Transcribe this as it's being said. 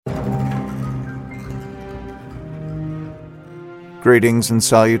Greetings and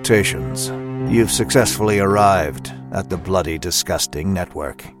salutations. You've successfully arrived at the Bloody Disgusting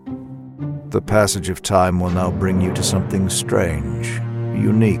Network. The passage of time will now bring you to something strange,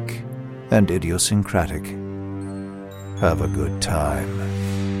 unique, and idiosyncratic. Have a good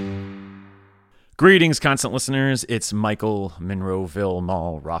time. Greetings, constant listeners. It's Michael Monroeville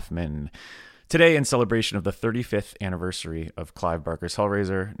Mall Rothman. Today, in celebration of the 35th anniversary of Clive Barker's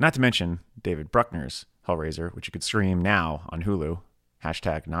Hellraiser, not to mention David Bruckner's Hellraiser, which you could stream now on Hulu,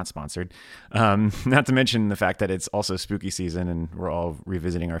 hashtag not sponsored, not to mention the fact that it's also spooky season and we're all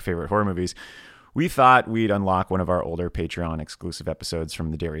revisiting our favorite horror movies, we thought we'd unlock one of our older Patreon exclusive episodes from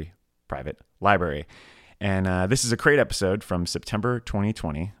the Derry Private Library. And this is a crate episode from September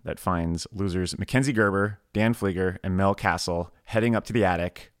 2020 that finds losers Mackenzie Gerber, Dan Flieger, and Mel Castle heading up to the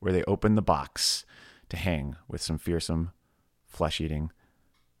attic where they open the box to hang with some fearsome, flesh-eating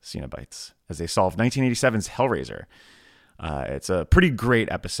Cenobites as they solve 1987's Hellraiser. It's a pretty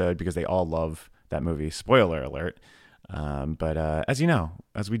great episode because they all love that movie. Spoiler alert. But as you know,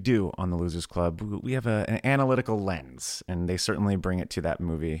 as we do on the Losers Club, we have an analytical lens, and they certainly bring it to that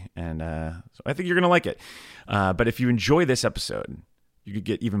movie. And so I think you're going to like it. But if you enjoy this episode, you could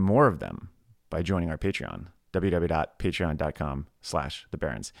get even more of them by joining our Patreon,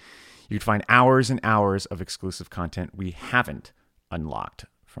 www.patreon.com/thebarons. You could find hours and hours of exclusive content we haven't unlocked,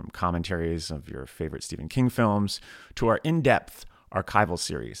 from commentaries of your favorite Stephen King films to our in-depth archival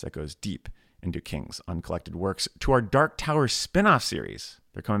series that goes deep into King's uncollected works, to our Dark Tower spin-off series.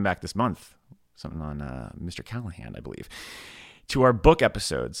 They're coming back this month. Something on Mr. Callahan, I believe. To our book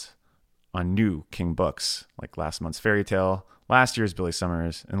episodes on new King books, like last month's Fairy Tale, last year's Billy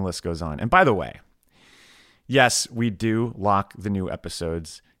Summers, and the list goes on. And by the way, yes, we do lock the new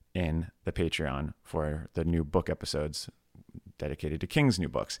episodes in the Patreon for the new book episodes dedicated to King's new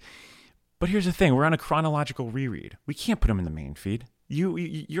books. But here's the thing. We're on a chronological reread. We can't put them in the main feed.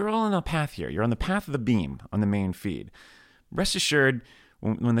 You're all on a path here. You're on the path of the beam on the main feed. Rest assured,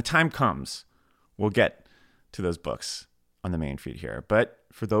 when the time comes, we'll get to those books on the main feed here. But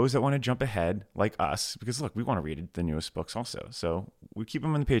for those that want to jump ahead, like us, because look, we want to read the newest books also. So we keep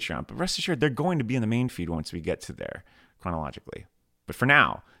them on the Patreon. But rest assured, they're going to be in the main feed once we get to there chronologically. But for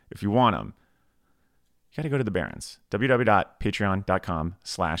now, if you want them, you got to go to the Barons.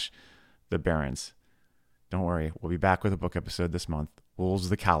 www.patreon.com/thebarons. Don't worry, we'll be back with a book episode this month. Wolves of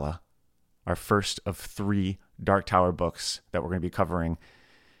the Calla, our first of 3 Dark Tower books that we're going to be covering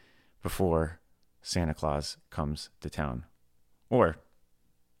before Santa Claus comes to town. Or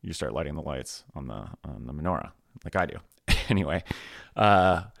you start lighting the lights on the menorah, like I do. Anyway,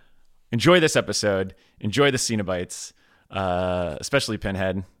 enjoy this episode. Enjoy the Cenobites, especially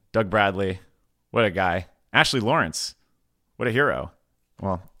Pinhead, Doug Bradley. What a guy. Ashley Lawrence. What a hero.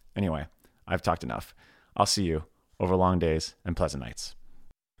 Well, anyway, I've talked enough. I'll see you over long days and pleasant nights.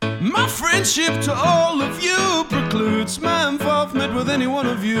 My friendship to all of you precludes my involvement with any one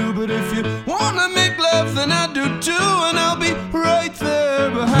of you. But if you want to make love, then I do too. And I'll be right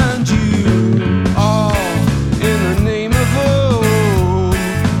there behind you. All in the name of oh.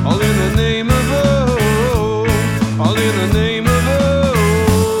 All in the name of oh. All in the name of oh.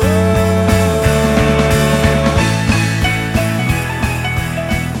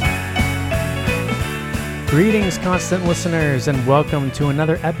 Greetings, constant listeners, and welcome to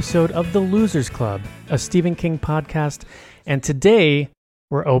another episode of The Losers Club, a Stephen King podcast. And today,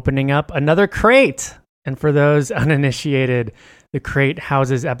 we're opening up another crate. And for those uninitiated, the crate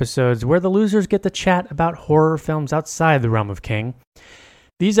houses episodes where the losers get to chat about horror films outside the realm of King.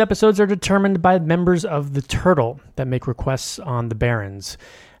 These episodes are determined by members of the Turtle that make requests on the Barons.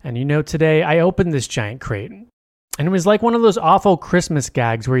 And you know, today I opened this giant crate. And it was like one of those awful Christmas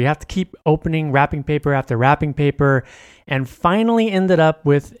gags where you have to keep opening wrapping paper after wrapping paper, and finally ended up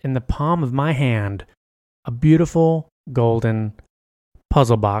with, in the palm of my hand, a beautiful golden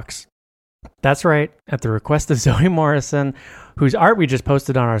puzzle box. That's right, at the request of Zoe Morrison, whose art we just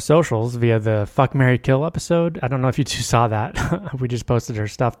posted on our socials via the Fuck, Marry, Kill episode. I don't know if you two saw that. We just posted her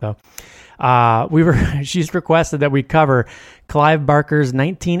stuff, though. She's requested that we cover Clive Barker's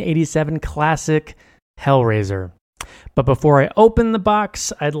 1987 classic Hellraiser. But before I open the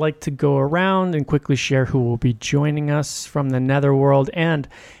box, I'd like to go around and quickly share who will be joining us from the Netherworld. And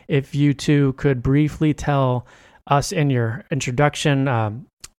if you two could briefly tell us in your introduction,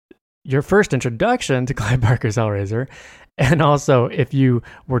 your first introduction to Clive Barker's Hellraiser, and also if you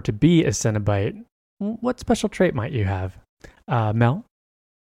were to be a Cenobite, what special trait might you have? Mel?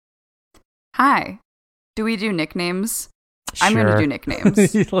 Hi. Do we do nicknames? Sure. I'm going to do nicknames.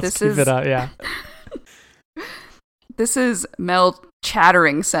 Let's keep it up, yeah. This is Mel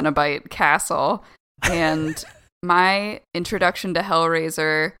Chattering Cenobite Castle, and my introduction to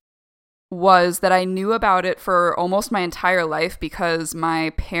Hellraiser was that I knew about it for almost my entire life because my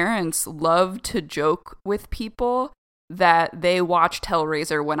parents loved to joke with people that they watched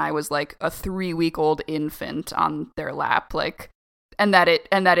Hellraiser when I was like a 3-week-old infant on their lap, like, and that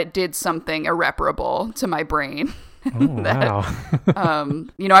it did something irreparable to my brain. Oh, wow.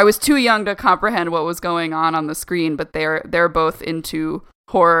 I was too young to comprehend what was going on the screen, but they're both into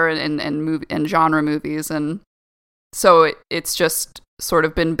horror and genre movies, and so it's just sort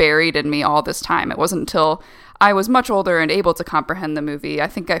of been buried in me all this time. It wasn't until I was much older and able to comprehend the movie. I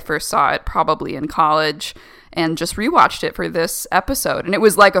think I first saw it probably in college and just rewatched it for this episode. And it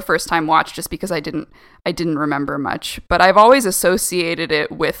was like a first time watch just because I didn't remember much. But I've always associated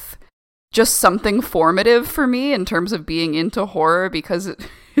it with just something formative for me in terms of being into horror because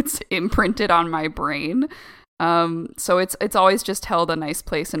it's imprinted on my brain. So it's always just held a nice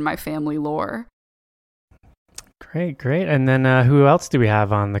place in my family lore. Great. And then who else do we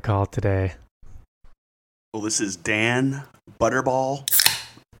have on the call today? Well, this is Dan Butterball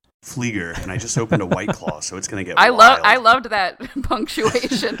Flieger, and I just opened a White Claw, so it's going to get wild. I loved that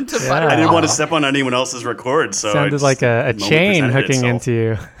punctuation to Butterball. I didn't want to step on anyone else's record, so sounded like a chain hooking into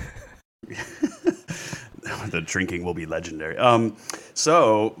you. The drinking will be legendary.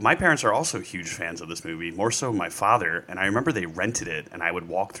 So my parents are also huge fans of this movie, more so my father, and I remember they rented it, and I would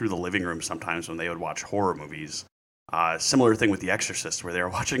walk through the living room sometimes when they would watch horror movies. Similar thing with The Exorcist, where they were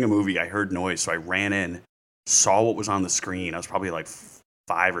watching a movie, I heard noise, so I ran in, saw what was on the screen. I was probably like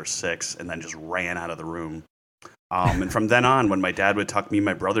 5 or 6, and then just ran out of the room. And from then on, when my dad would tuck me and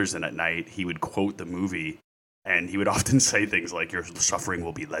my brothers in at night, he would quote the movie, and he would often say things like, "Your suffering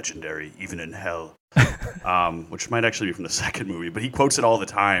will be legendary, even in hell," which might actually be from the second movie, but he quotes it all the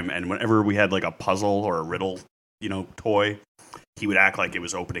time. And whenever we had like a puzzle or a riddle, toy, he would act like it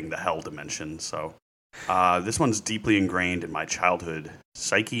was opening the hell dimension. So this one's deeply ingrained in my childhood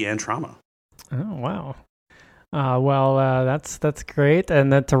psyche and trauma. Oh, wow. That's great.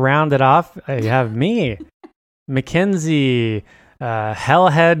 And then to round it off, you have me, Mackenzie,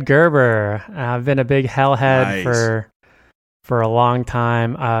 Hellhead Gerber. I've been a big Hellhead for a long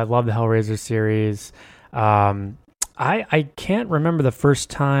time. I love the Hellraiser series. I can't remember the first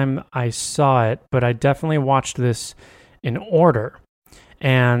time I saw it, but I definitely watched this in order.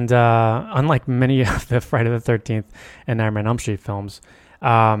 And unlike many of the Friday the 13th and Nightmare on Elm Street films,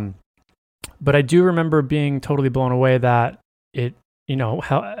 but I do remember being totally blown away that it,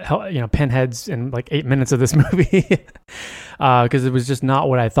 pinheads in like 8 minutes of this movie, because it was just not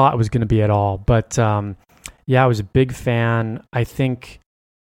what I thought it was going to be at all. But yeah, I was a big fan. I think,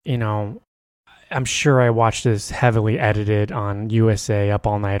 I'm sure I watched this heavily edited on USA Up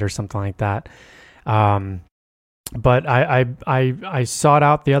All Night or something like that. But I sought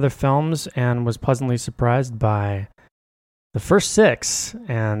out the other films and was pleasantly surprised by the first 6.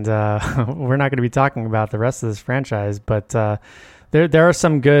 And we're not going to be talking about the rest of this franchise, but there are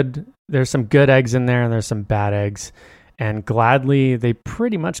some good eggs in there, and there's some bad eggs. And gladly, they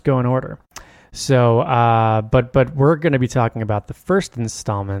pretty much go in order. So, but we're going to be talking about the first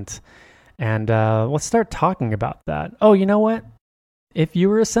installment, and let's start talking about that. Oh, you know what? If you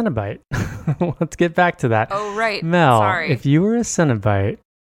were a Cenobite, let's get back to that. Oh, right. Mel, Sorry. If you were a Cenobite,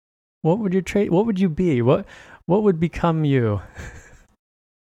 what would your trait? What would you be? What would become you?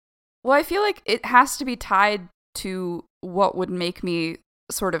 Well, I feel like it has to be tied to what would make me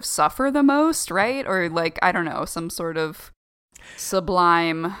sort of suffer the most, right? Or like, I don't know, some sort of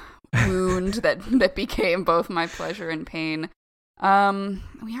sublime wound that became both my pleasure and pain.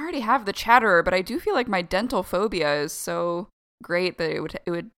 We already have the Chatterer, but I do feel like my dental phobia is so great that it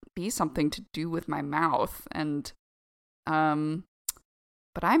would be something to do with my mouth, and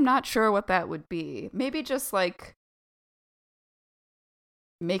but I'm not sure what that would be. Maybe just like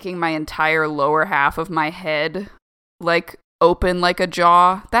making my entire lower half of my head like open like a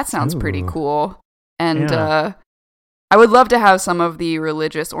jaw. That sounds pretty cool. And yeah. I would love to have some of the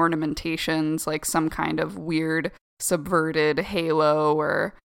religious ornamentations, like some kind of weird subverted halo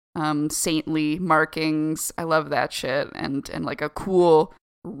or saintly markings. I love that shit. And like a cool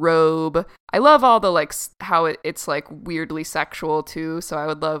robe. I love all the like how it's like weirdly sexual too. So I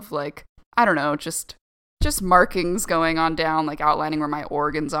would love like, I don't know, just markings going on down, like outlining where my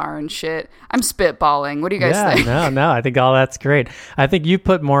organs are and shit. I'm spitballing. What do you guys think? No, I think all that's great. I think you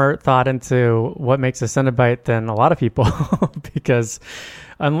put more thought into what makes a Cenobite than a lot of people because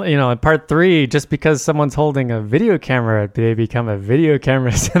in part 3, just because someone's holding a video camera, they become a video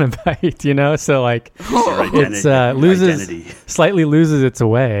camera Cenobite, so like slightly loses its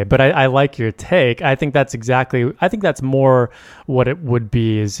way. But I like your take. I think that's more what it would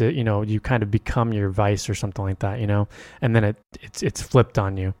be is, you kind of become your vice or something like that, and then it's flipped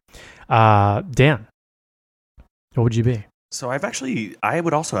on you. Dan, what would you be? So I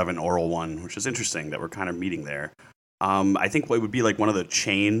would also have an oral one, which is interesting that we're kind of meeting there. I think what would be like one of the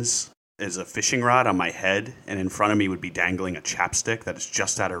chains is a fishing rod on my head, and in front of me would be dangling a chapstick that is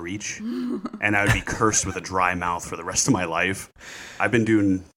just out of reach, and I would be cursed with a dry mouth for the rest of my life. I've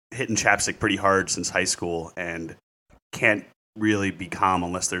been hitting chapstick pretty hard since high school, and can't really be calm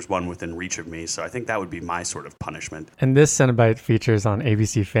unless there's one within reach of me. So I think that would be my sort of punishment. And this Cenobite features on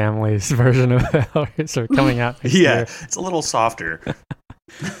ABC Family's version of Hellraiser coming out next year. It's a little softer.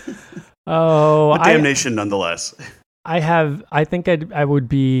 But damnation nonetheless. I think I would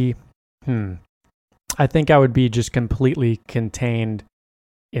be just completely contained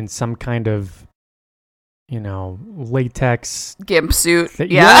in some kind of latex gimp suit.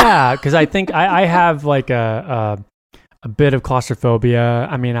 Because I think I have like a bit of claustrophobia.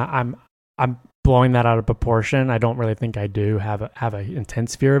 I mean, I'm blowing that out of proportion. I don't really think I do have an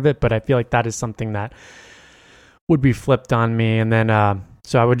intense fear of it, but I feel like that is something that would be flipped on me, and then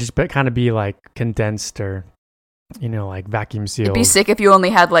so I would just kind of be like condensed or like vacuum sealed. It'd be sick if you only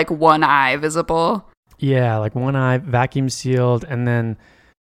had like one eye visible. Yeah, like one eye vacuum sealed, and then.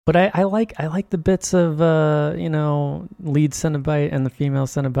 But I like the bits of lead Cenobite and the female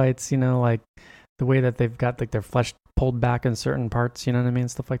Cenobites. Like the way that they've got like their flesh pulled back in certain parts, you know what I mean?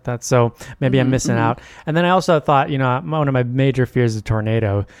 Stuff like that. So maybe I'm missing out. And then I also thought, one of my major fears is a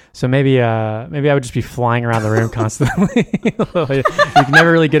tornado. So maybe I would just be flying around the room constantly. You can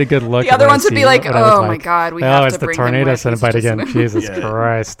never really get a good look. The other ones would be like, oh my God, we have to bring him with. It's the tornado Cenobite again. Jesus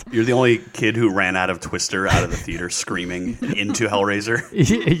Christ. You're the only kid who ran out of Twister out of the theater screaming into Hellraiser.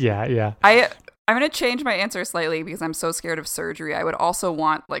 Yeah. I'm going to change my answer slightly because I'm so scared of surgery. I would also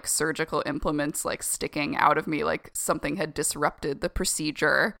want like surgical implements like sticking out of me, like something had disrupted the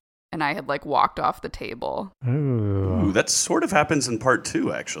procedure and I had like walked off the table. Ooh, that sort of happens in part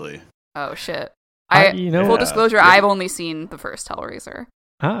 2, actually. Oh shit. Full disclosure, I've only seen the first Hellraiser.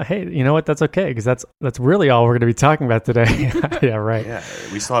 Oh, hey, you know what? That's okay, because that's really all we're going to be talking about today. Yeah, right. Yeah,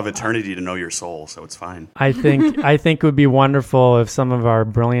 we still have eternity to know your soul, so it's fine. I think it would be wonderful if some of our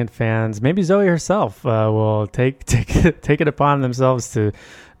brilliant fans, maybe Zoe herself, will take it upon themselves to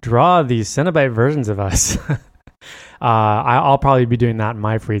draw these Cenobite versions of us. I'll probably be doing that in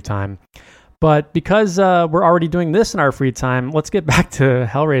my free time. But because we're already doing this in our free time, let's get back to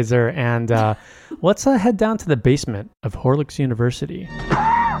Hellraiser and let's head down to the basement of Horlicks University.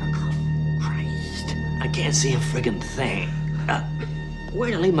 Christ, I can't see a friggin' thing.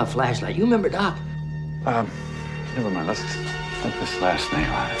 Where'd I leave my flashlight? You remember, Doc? Never mind. Let's let this last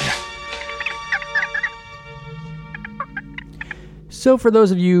nail out of here. So for those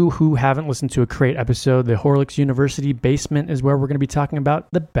of you who haven't listened to a Crate episode, the Horlicks University basement is where we're going to be talking about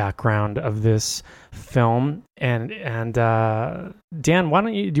the background of this film. And Dan, do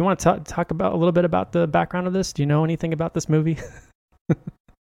you want to talk about a little bit about the background of this? Do you know anything about this movie?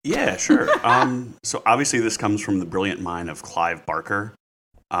 Yeah, sure. So obviously this comes from the brilliant mind of Clive Barker.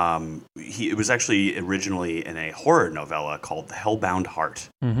 It was actually originally in a horror novella called The Hellbound Heart,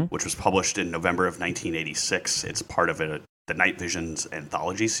 which was published in November of 1986. It's part of the Night Visions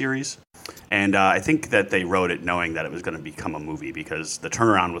anthology series. And I think that they wrote it knowing that it was going to become a movie because the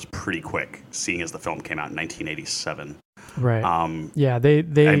turnaround was pretty quick, seeing as the film came out in 1987. Right. Yeah, they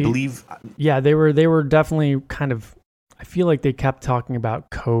I believe. Yeah, they were definitely kind of. I feel like they kept talking about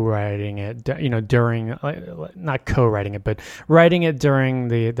co-writing it, during not co-writing it, but writing it during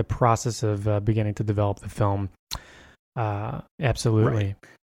the process of beginning to develop the film. Absolutely. Right.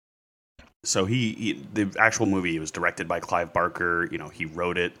 So the actual movie was directed by Clive Barker. He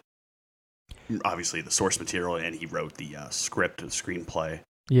wrote it, obviously the source material, and he wrote the script, the screenplay.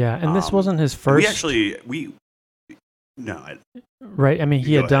 Yeah, and this wasn't his first. Right. I mean,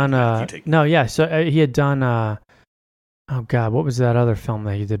 he had done. So he had done. Oh God, what was that other film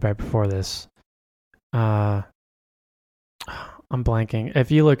that he did right before this? I'm blanking.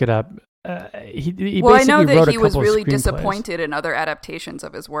 If you look it up. He basically I know that he was really disappointed in other adaptations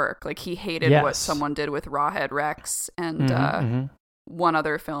of his work. Like he hated what someone did with Rawhead Rex and one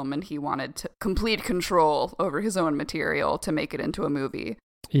other film, and he wanted complete control over his own material to make it into a movie.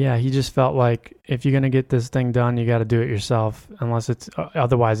 Yeah, he just felt like if you're gonna get this thing done, you got to do it yourself.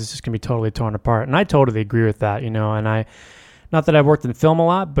 Otherwise, it's just gonna be totally torn apart. And I totally agree with that. And not that I've worked in film a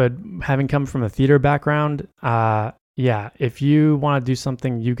lot, but having come from a theater background, yeah, if you want to do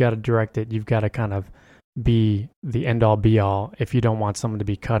something, you got to direct it. You've got to kind of be the end all be all if you don't want someone to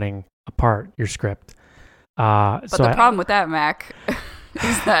be cutting apart your script. But so the problem with that, Mac,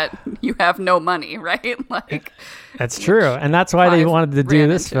 is that you have no money, right? Like, that's true, and that's why they wanted to do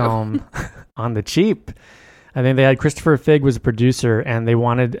this film on the cheap. I think they had Christopher Figg was a producer, and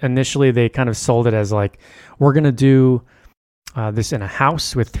they kind of sold it as like, we're gonna do this in a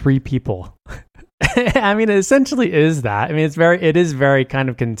house with 3 people. I mean, it essentially is that. I mean, it is very kind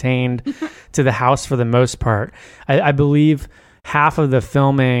of contained to the house for the most part. I believe half of the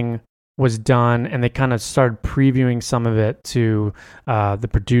filming was done, and they kind of started previewing some of it to the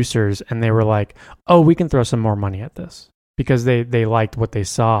producers, and they were like, oh, we can throw some more money at this, because they liked what they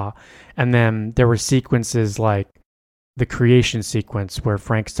saw. And then there were sequences like the creation sequence where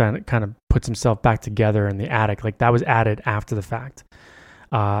Frankenstein kind of puts himself back together in the attic. Like, that was added after the fact.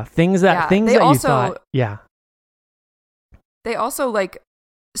 Things that you thought, yeah. They also like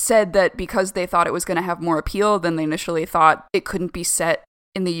said that because they thought it was going to have more appeal than they initially thought, it couldn't be set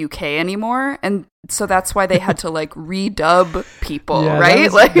in the UK anymore, and so that's why they had to like redub people, right?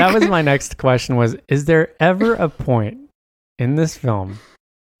 That was my next question: is there ever a point in this film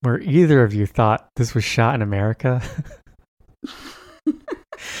where either of you thought this was shot in America?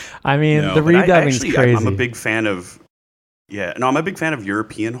 I mean, the redubbing's crazy. I'm a big fan of. I'm a big fan of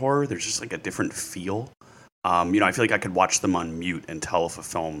European horror. There's just like a different feel. I feel like I could watch them on mute and tell if a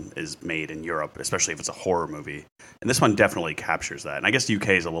film is made in Europe, especially if it's a horror movie. And this one definitely captures that. And I guess the UK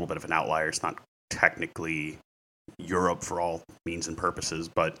is a little bit of an outlier. It's not technically Europe for all means and purposes,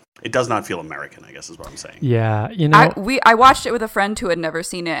 but it does not feel American, I guess is what I'm saying. Yeah, I watched it with a friend who had never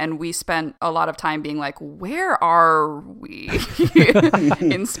seen it, and we spent a lot of time being like, where are we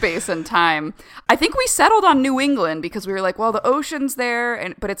in space and time? I think we settled on New England because we were like, well, the ocean's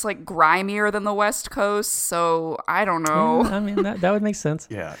there, but it's like grimier than the West Coast, so I don't know. I mean, that would make sense.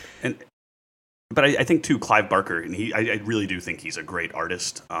 Yeah, but I think too, Clive Barker, and I really do think he's a great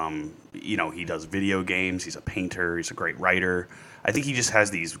artist. He does video games. He's a painter. He's a great writer. I think he just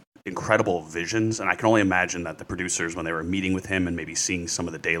has these incredible visions, and I can only imagine that the producers, when they were meeting with him and maybe seeing some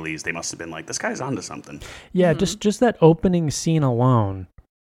of the dailies, they must have been like, "This guy's onto something." Yeah, just that opening scene alone,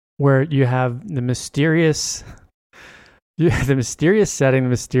 where you have the mysterious setting, the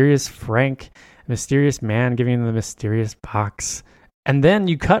mysterious Frank, mysterious man giving him the mysterious box. And then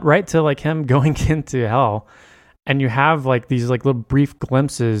you cut right to like him going into hell, and you have like these like little brief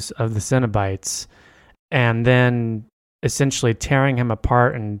glimpses of the Cenobites, and then essentially tearing him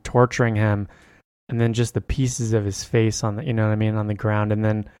apart and torturing him, and then just the pieces of his face on the, on the ground.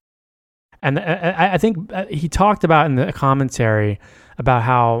 And I think he talked about in the commentary about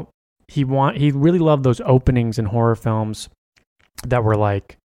how he really loved those openings in horror films that were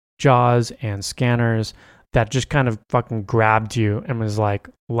like Jaws and Scanners, that just kind of fucking grabbed you and was like,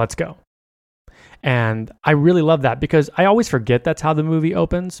 let's go. And I really love that, because I always forget that's how the movie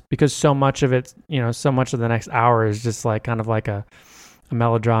opens, because so much of it, so much of the next hour is just like kind of like a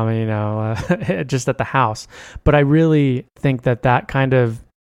melodrama, just at the house. But I really think that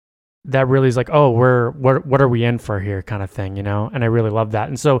really is like, oh, what are we in for here kind of thing, And I really love that.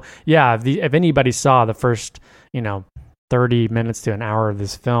 And so, yeah, if anybody saw the first, 30 minutes to an hour of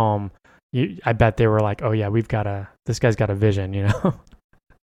this film, I bet they were like, oh yeah, this guy's got a vision,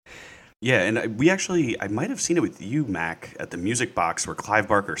 Yeah, and I might have seen it with you, Mac, at the Music Box where Clive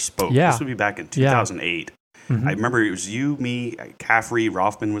Barker spoke. Yeah. This would be back in 2008. Yeah. Mm-hmm. I remember it was you, me, Caffrey,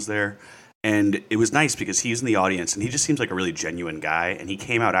 Rothman was there. And it was nice because he was in the audience, and he just seems like a really genuine guy. And he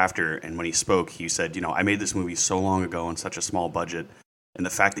came out after, and when he spoke, he said, I made this movie so long ago on such a small budget. And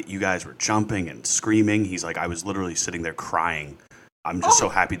the fact that you guys were jumping and screaming, he's like, I was literally sitting there crying. I'm just so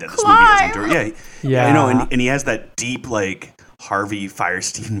happy that this movie has endured. Yeah. And he has that deep, like, Harvey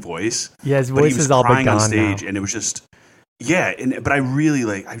Firestein voice. Yeah, his voice is all but gone on stage, now. and it was just, but I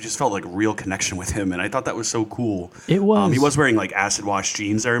really, I just felt like a real connection with him, and I thought that was so cool. It was. He was wearing, like, acid wash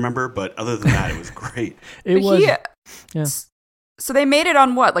jeans, I remember, but other than that, it was great. It was. Yeah. So they made it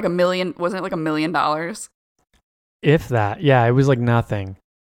on what, like $1 million? Wasn't it like $1 million? If that. Yeah, it was like nothing.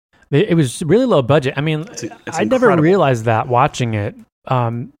 It was really low budget. I mean, I never realized that watching it.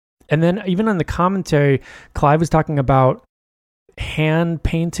 And then even in the commentary, Clive was talking about hand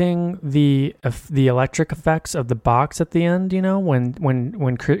painting the electric effects of the box at the end.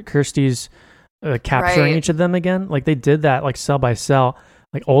 When Kirsty's capturing each of them again, like they did that like cell by cell,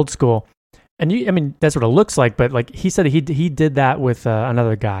 like old school. And that's what it looks like. But like he said, he did that with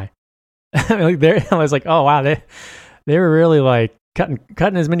another guy. I was like, oh wow, they were really like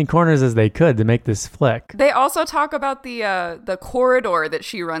cutting as many corners as they could to make this flick. They also talk about the corridor that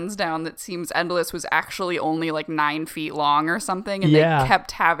she runs down that seems endless was actually only like 9 feet long or something, and they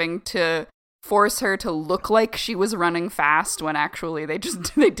kept having to force her to look like she was running fast when actually they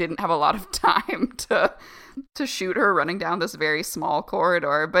didn't have a lot of time to shoot her running down this very small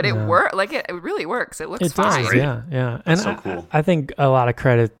corridor. But it worked. Like it really works. It looks fine. Does, yeah. And so cool. I think a lot of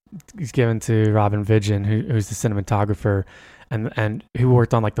credit is given to Robin Vidgeon, who's the cinematographer, and who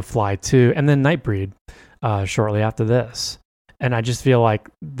worked on like The Fly 2 and then Nightbreed shortly after this. And I just feel like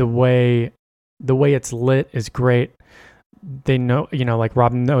the way it's lit is great. They know, like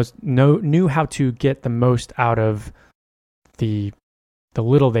Robin knew how to get the most out of the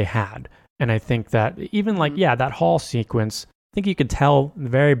little they had. And I think that even like, that hall sequence, I think you could tell the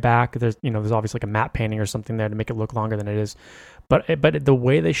very back, there's obviously like a matte painting or something there to make it look longer than it is. But the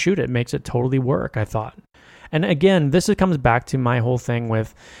way they shoot it makes it totally work, I thought. And again, this comes back to my whole thing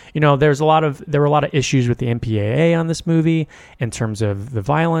with, there were a lot of issues with the MPAA on this movie in terms of the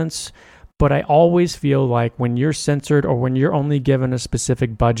violence. But I always feel like when you're censored or when you're only given a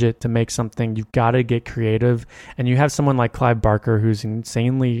specific budget to make something, you've got to get creative. And you have someone like Clive Barker, who's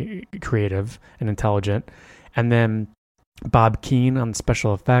insanely creative and intelligent. And then Bob Keane on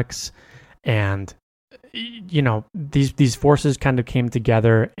special effects. And, these forces kind of came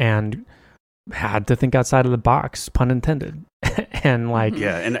together and had to think outside of the box, pun intended,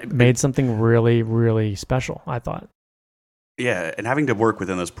 and made something really, really special, I thought. Yeah, and having to work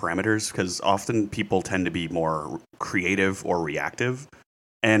within those parameters, because often people tend to be more creative or reactive.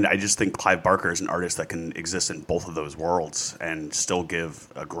 And I just think Clive Barker is an artist that can exist in both of those worlds and still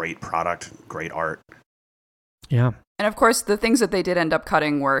give a great product, great art. Yeah. And of course, the things that they did end up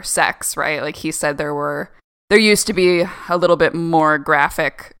cutting were sex, right? Like he said, there used to be a little bit more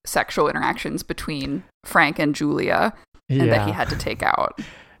graphic sexual interactions between Frank and Julia, and that he had to take out.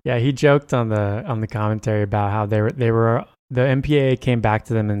 Yeah, he joked on the commentary about how they were the MPAA came back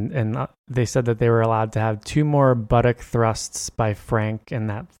to them and they said that they were allowed to have 2 more buttock thrusts by Frank in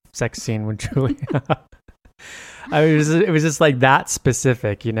that sex scene with Julia. It was just like that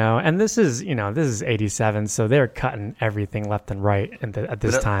specific, And this is 87, so they're cutting everything left and right at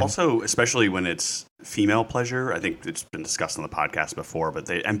this time. Also, especially when it's female pleasure, I think it's been discussed on the podcast before, but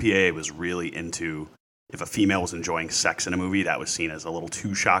the MPAA was really into if a female was enjoying sex in a movie, that was seen as a little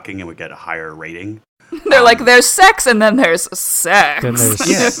too shocking and would get a higher rating. They're like, there's sex and then there's sex.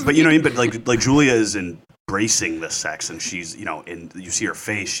 But but like Julia is embracing the sex and she's, and you see her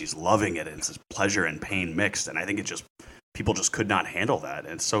face, she's loving it and it's pleasure and pain mixed. And I think people just could not handle that.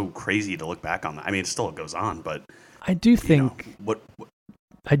 And it's so crazy to look back on that. I mean, it still goes on, but I do think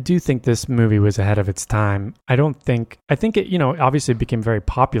I do think this movie was ahead of its time. I think it, obviously it became very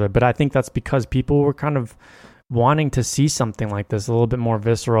popular, but I think that's because people were kind of wanting to see something like this, a little bit more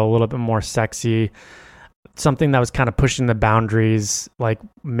visceral, a little bit more sexy, something that was kind of pushing the boundaries. I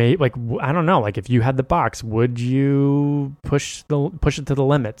don't know, like if you had the box, would you push it to the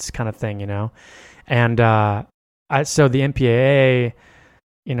limits kind of thing, And so the MPAA,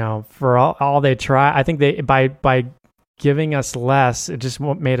 for all they try, I think they by giving us less, it just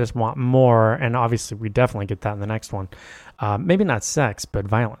made us want more. And obviously we definitely get that in the next one. Maybe not sex, but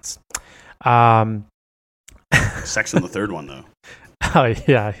violence. Sex in the third one, though. Oh,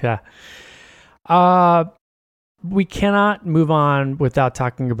 yeah. We cannot move on without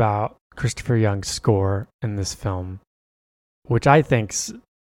talking about Christopher Young's score in this film, which I think's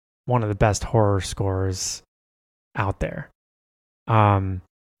one of the best horror scores out there.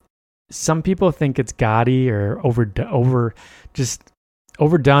 Some people think it's gaudy or overdone or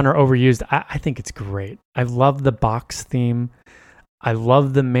overused. I think it's great. I love the box theme. I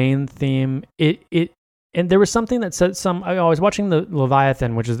love the main theme. And there was something that said I was watching the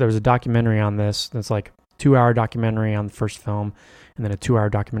Leviathan, there was a documentary on this. It's like 2-hour documentary on the first film and then a 2-hour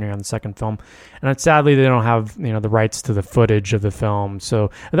documentary on the second film. And sadly, they don't have, the rights to the footage of the film.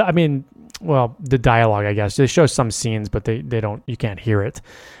 So, I mean, well, the dialogue, I guess. They show some scenes, but they don't, you can't hear it.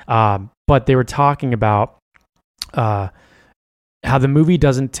 But they were talking about how the movie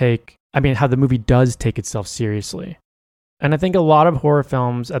does take itself seriously. And I think a lot of horror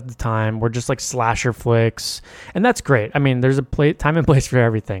films at the time were just like slasher flicks, and that's great. I mean, there's a time and place for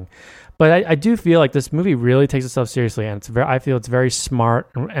everything. But I do feel like this movie really takes itself seriously, and I feel it's very smart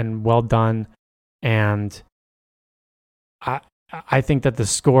and well done. And I think that the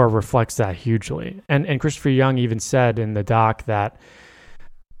score reflects that hugely. And Christopher Young even said in the doc that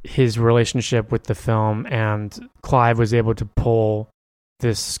his relationship with the film and Clive was able to pull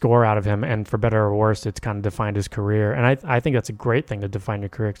this score out of him, and for better or worse, it's kind of defined his career. And I think that's a great thing to define your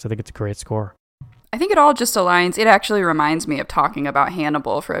career, because I think it's a great score. I think it all just aligns. It actually reminds me of talking about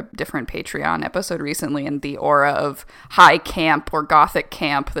Hannibal for a different Patreon episode recently, and the aura of high camp or gothic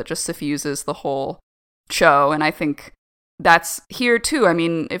camp that just suffuses the whole show. And I think that's here too. I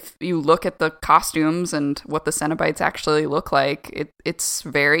mean, if you look at the costumes and what the Cenobites actually look like, it's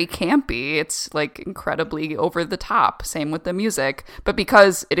very campy. It's like incredibly over the top. Same with the music. But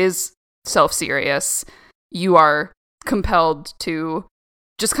because it is self-serious, you are compelled to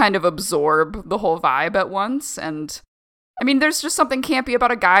just kind of absorb the whole vibe at once. And I mean, there's just something campy about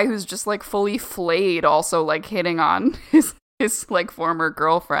a guy who's just like fully flayed, also like hitting on his like former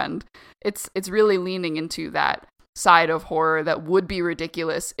girlfriend. It's really leaning into that side of horror that would be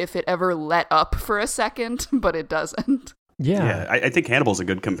ridiculous if it ever let up for a second, but it doesn't. Yeah, I think Hannibal's a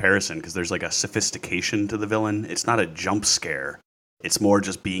good comparison because there's like a sophistication to the villain. It's not a jump scare. It's more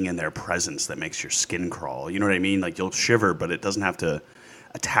just being in their presence that makes your skin crawl. You know what I mean? Like, you'll shiver, but it doesn't have to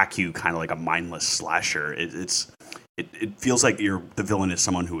attack you kind of like a mindless slasher. It feels like the villain is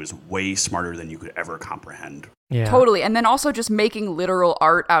someone who is way smarter than you could ever comprehend. Yeah. Totally. And then also just making literal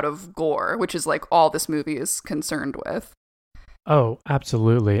art out of gore, which is like all this movie is concerned with. Oh,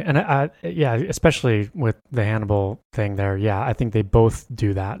 absolutely. And yeah, especially with the Hannibal thing there. Yeah, I think they both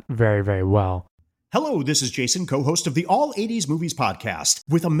do that very, very well. Hello, this is Jason, co-host of the All 80s Movies podcast,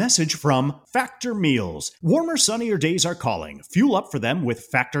 with a message from Factor Meals. Warmer, sunnier days are calling. Fuel up for them with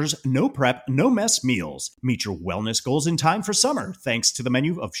Factor's no prep, no mess meals. Meet your wellness goals in time for summer, thanks to the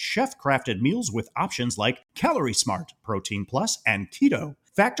menu of chef-crafted meals with options like Calorie Smart, Protein Plus, and Keto.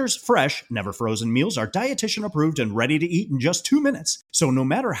 Factor's fresh, never frozen meals are dietitian approved and ready to eat in just 2 minutes. So no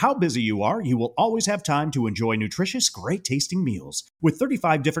matter how busy you are, you will always have time to enjoy nutritious, great tasting meals. With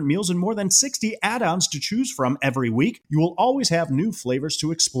 35 different meals and more than 60 add-ons to choose from every week, you will always have new flavors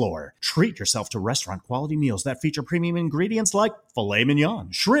to explore. Treat yourself to restaurant quality meals that feature premium ingredients like filet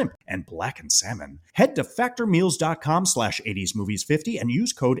mignon, shrimp, and blackened salmon. Head to factormeals.com/80smovies50 and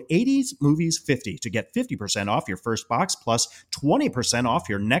use code 80smovies50 to get 50% off your first box plus 20% off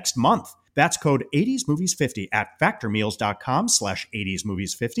your next month. That's code 80smovies50 at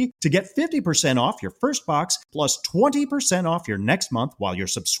factormeals.com/80smovies50 to get 50% off your first box plus 20% off your next month while your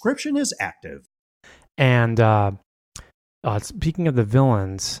subscription is active. And speaking of the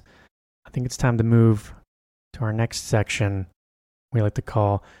villains, I think it's time to move to our next section we like to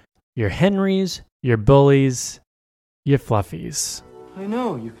call your Henrys, your bullies, your fluffies. I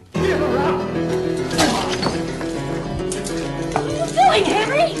know, you can get around. What are you doing,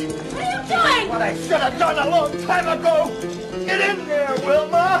 Henry? What are you doing? What I should have done a long time ago. Get in there,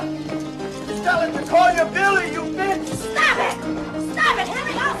 Wilma. Tell him to call you Billy, you bitch. Stop it! Stop it,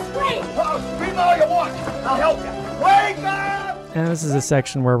 Henry! I'll scream! Oh, scream all you want. I'll help you. Wake up! And this is a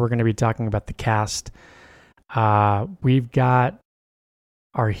section where we're going to be talking about the cast. We've got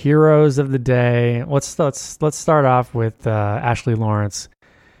our heroes of the day. Let's start off with Ashley Lawrence,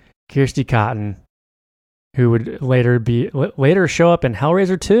 Kirsty Cotton, who would later show up in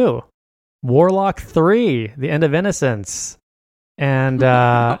Hellraiser 2, Warlock 3, The End of Innocence, and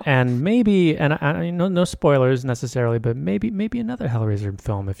maybe no spoilers necessarily, but maybe another Hellraiser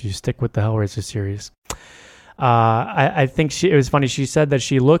film if you stick with the Hellraiser series. I think it was funny. She said that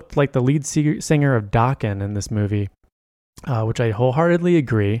she looked like the lead singer of Dokken in this movie. Which I wholeheartedly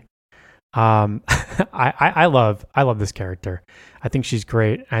agree. I love this character. I think she's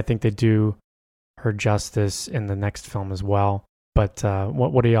great. I think they do her justice in the next film as well. But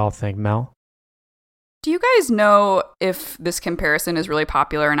what do y'all think, Mel? Do you guys know if this comparison is really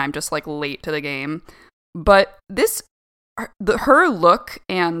popular and I'm just like late to the game? But her look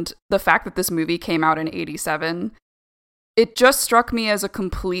and the fact that this movie came out in 1987, it just struck me as a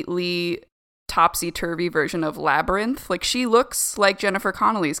completely topsy-turvy version of Labyrinth. Like, she looks like Jennifer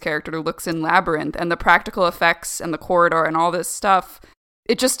Connelly's character looks in Labyrinth, and the practical effects and the corridor and all this stuff,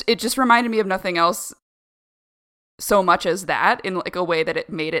 it just reminded me of nothing else so much as that, in like a way that it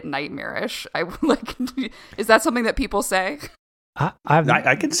made it nightmarish. I like, is that something that people say?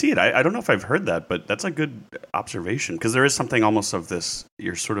 I can see it. I don't know if I've heard that, but that's a good observation, because there is something almost of this,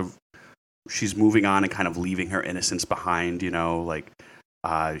 she's moving on and kind of leaving her innocence behind, like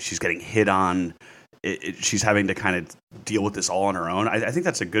she's getting hit on. She's having to kind of deal with this all on her own. I think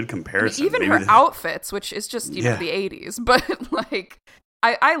that's a good comparison. I mean, even her outfits, which is just, the 80s, but like,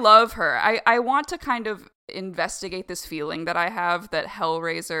 I love her. I want to kind of investigate this feeling that I have that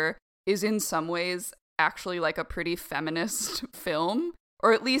Hellraiser is in some ways actually like a pretty feminist film,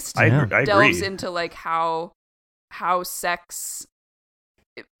 or at least I delves agree. into like how sex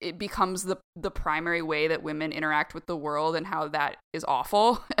it becomes the primary way that women interact with the world, and how that is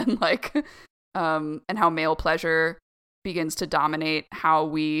awful, and like and how male pleasure begins to dominate how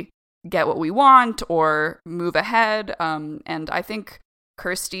we get what we want or move ahead. And I think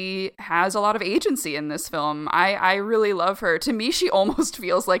Kirsty has a lot of agency in this film. I really love her. To me, she almost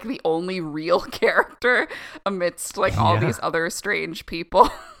feels like the only real character amidst like all these other strange people.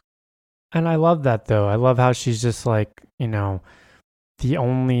 And I love that, though. I love how she's just like, the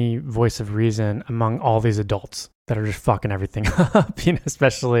only voice of reason among all these adults that are just fucking everything up,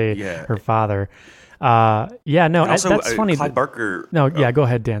 especially her father. That's funny. Clive Barker. Go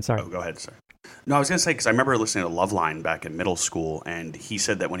ahead, Dan. Sorry. Oh, go ahead. Sorry. No, I was going to say, because I remember listening to Loveline back in middle school, and he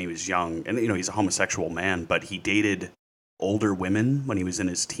said that when he was young, and he's a homosexual man, but he dated older women when he was in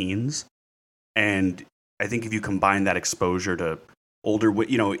his teens. And I think if you combine that exposure to older,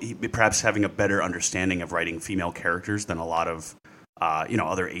 perhaps having a better understanding of writing female characters than a lot of,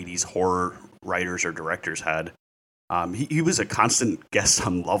 other 80s horror writers or directors had. He was a constant guest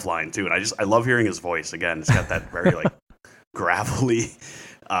on Loveline too, and I love hearing his voice. Again, it's got that very like gravelly,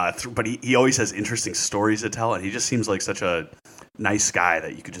 but he always has interesting stories to tell, and he just seems like such a nice guy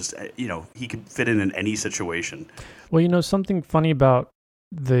that you could just he could fit in any situation. Well, something funny about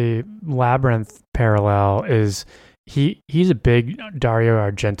the Labyrinth parallel is he's a big Dario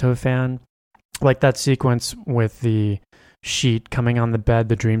Argento fan. Like that sequence with the sheet coming on the bed,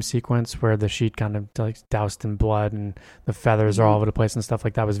 the dream sequence where the sheet kind of like doused in blood and the feathers are all over the place and stuff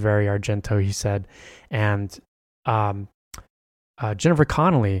like that was very Argento, he said. And Jennifer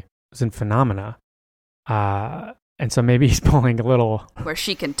Connelly was in Phenomena. And so maybe he's pulling a little... Where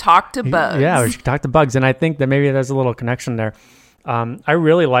she can talk to bugs. Yeah, where she can talk to bugs. And I think that maybe there's a little connection there. I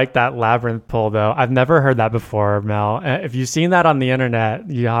really like that Labyrinth pull, though. I've never heard that before, Mel. If you've seen that on the internet,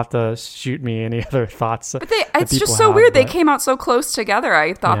 you have to shoot me any other thoughts. But it's just so weird. They came out so close together.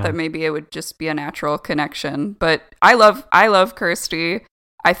 I thought that maybe it would just be a natural connection. But I love Kirsty.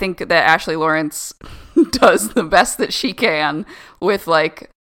 I think that Ashley Lawrence does the best that she can with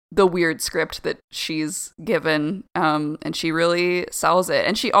like the weird script that she's given, and she really sells it.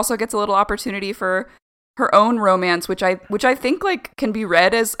 And she also gets a little opportunity for her own romance, which I think like can be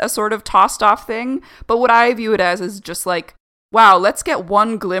read as a sort of tossed off thing, but what I view it as is just like, wow, let's get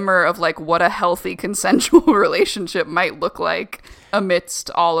one glimmer of like what a healthy consensual relationship might look like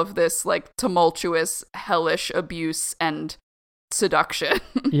amidst all of this like tumultuous, hellish abuse and seduction.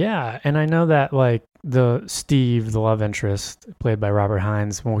 Yeah, and I know that like the Steve, the love interest played by Robert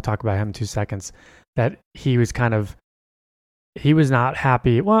Hines, when we'll talk about him in 2 seconds, that he was not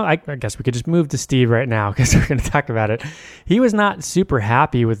happy. Well, I guess we could just move to Steve right now because we're going to talk about it. He was not super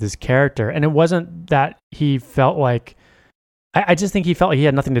happy with his character, and it wasn't that he felt like... I just think he felt like he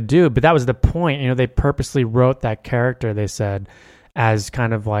had nothing to do, but that was the point. They purposely wrote that character, they said, as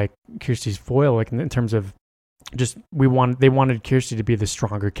kind of like Kirsty's foil, like in terms of just they wanted Kirsty to be the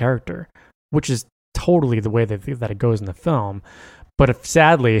stronger character, which is totally the way that it goes in the film. But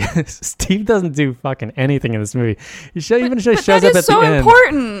sadly, Steve doesn't do fucking anything in this movie. He shows up at the end. That is so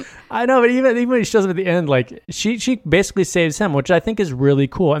important. I know, but even when he shows up at the end, like she basically saves him, which I think is really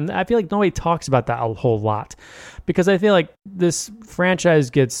cool. And I feel like nobody talks about that a whole lot because I feel like this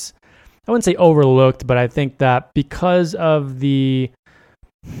franchise gets, I wouldn't say overlooked, but I think that because of the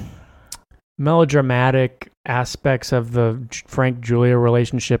melodramatic aspects of the Frank-Julia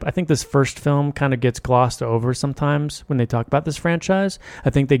relationship, I think this first film kind of gets glossed over sometimes when they talk about this franchise.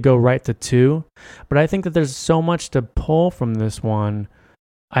 I think they go right to 2, but I think that there's so much to pull from this one.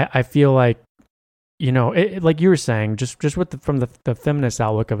 I feel like, like you were saying, just with from the feminist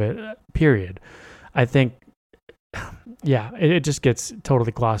outlook of it, period. I think, it just gets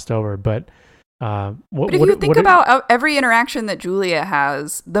totally glossed over, but but if you think about every interaction that Julia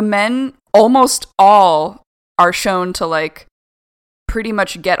has, the men almost all are shown to like pretty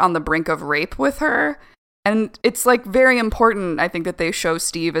much get on the brink of rape with her. And it's like very important, I think, that they show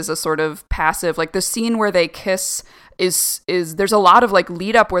Steve as a sort of passive, like the scene where they kiss is there's a lot of like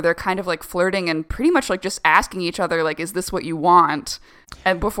lead up where they're kind of like flirting and pretty much like just asking each other, like, is this what you want?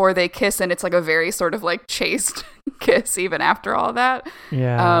 And before they kiss, and it's like a very sort of like chaste kiss even after all that.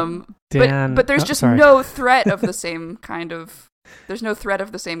 Yeah. Dan, but there's just no threat of the same kind of,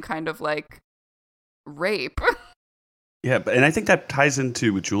 like rape. Yeah, and I think that ties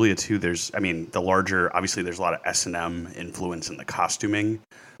into with Julia too. There's a lot of S&M influence in the costuming,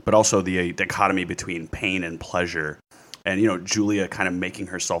 but also the dichotomy between pain and pleasure. And, Julia kind of making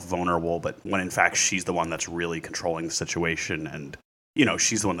herself vulnerable, but when in fact she's the one that's really controlling the situation and,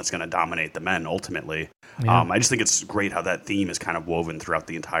 she's the one that's going to dominate the men ultimately. Yeah. I just think it's great how that theme is kind of woven throughout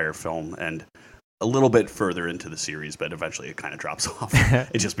the entire film and a little bit further into the series, but eventually it kind of drops off.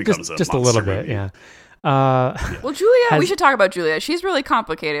 It just becomes just a little bit, movie. Yeah. Well, Julia, we should talk about Julia. She's really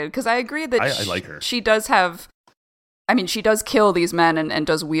complicated because I agree that I like her. She does have, I mean, she does kill these men and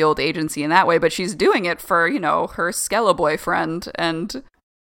does wield agency in that way, but she's doing it for, her Skella boyfriend, and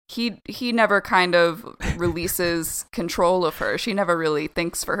he never kind of releases control of her. She never really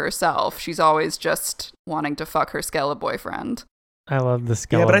thinks for herself. She's always just wanting to fuck her Skella boyfriend. I love the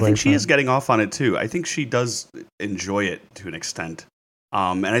Skella Yeah, but I think boyfriend. she is getting off on it too. I think she does enjoy it to an extent.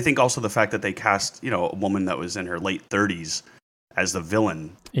 And I think also the fact that they cast, a woman that was in her late 30s as the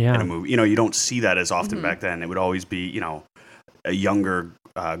villain in a movie. You don't see that as often back then. It would always be, a younger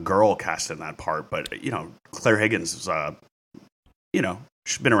girl cast in that part. But, Claire Higgins is,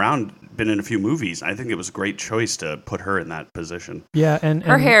 she's been around, been in a few movies. I think it was a great choice to put her in that position. Yeah, and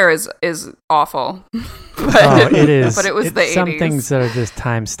her hair is awful. It is. But it was the 80s. Some things that are just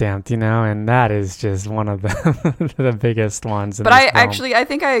time stamped, and that is just one of the the biggest ones. But I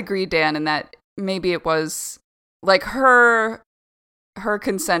think I agree, Dan, in that maybe it was like her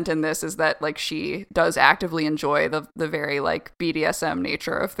consent in this is that like she does actively enjoy the very like BDSM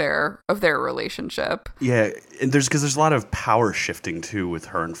nature of their relationship. Yeah, and there's a lot of power shifting too with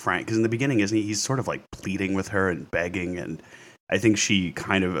her and Frank, because in the beginning, isn't he's sort of like pleading with her and begging, and I think she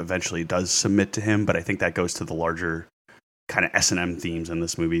kind of eventually does submit to him, but I think that goes to the larger kind of S&M themes in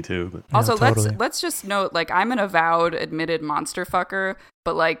this movie too. But. Also, totally. let's just note, like, I'm an avowed admitted monster fucker,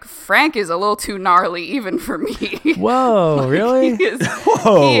 but like Frank is a little too gnarly even for me. Whoa, really? He is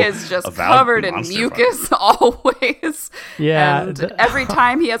just avowed covered in mucus always. Yeah. And every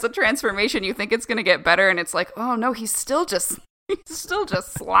time he has a transformation, you think it's gonna get better, and it's like, oh no, he's still just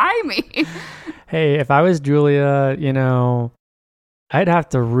slimy. Hey, if I was Julia, I'd have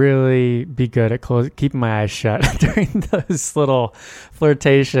to really be good at keeping my eyes shut during those little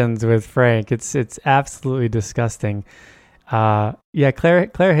flirtations with Frank. It's absolutely disgusting.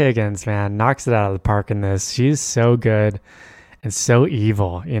 Claire Higgins, man, knocks it out of the park in this. She's so good and so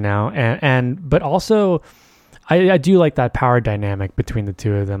evil, but also I do like that power dynamic between the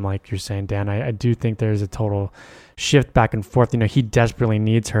two of them, like you're saying, Dan. I do think there's a total shift back and forth. He desperately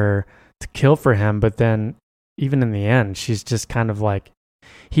needs her to kill for him, but then even in the end, she's just kind of like,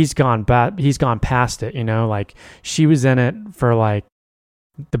 he's gone past it, like she was in it for like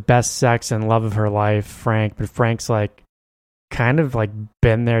the best sex and love of her life, Frank, but Frank's like kind of like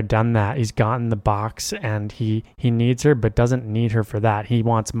been there, done that. He's gotten the box and he needs her, but doesn't need her for that. He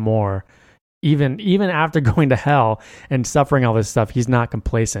wants more. Even after going to hell and suffering all this stuff, he's not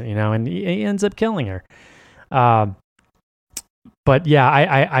complacent, and he ends up killing her. But yeah,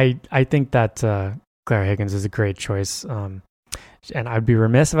 I think that Claire Higgins is a great choice. And I'd be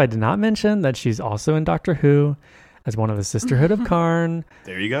remiss if I did not mention that she's also in Doctor Who as one of the Sisterhood of Karn.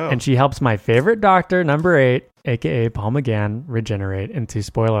 There you go. And she helps my favorite Doctor, number 8, aka Paul McGann, regenerate into,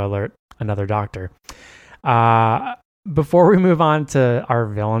 spoiler alert, another Doctor. Before we move on to our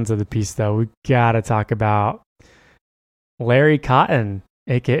villains of the piece, though, we gotta talk about Larry Cotton,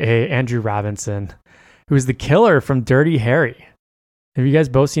 aka Andrew Robinson, who is the killer from Dirty Harry. Have you guys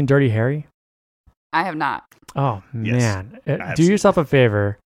both seen Dirty Harry? I have not. Oh, man. Yes, do yourself a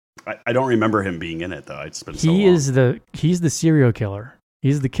favor. I don't remember him being in it, though. It's been so long. He's the serial killer.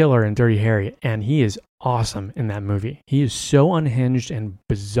 He's the killer in Dirty Harry, and he is awesome in that movie. He is so unhinged and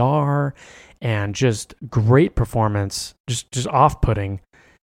bizarre and just great performance, just off-putting.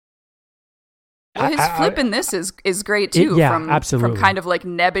 Well, his flip in this is great too. Absolutely. From kind of like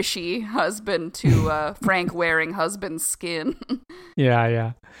nebbishy husband to Frank wearing husband's skin.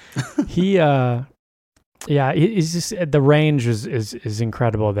 Yeah. He's just, the range is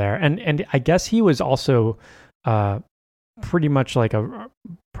incredible there, and I guess he was also pretty much like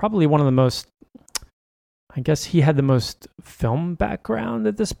probably one of the most. I guess he had the most film background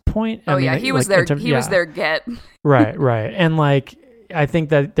at this point. He was their get. Right, and like I think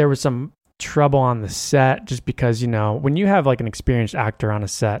that there was some trouble on the set just because when you have like an experienced actor on a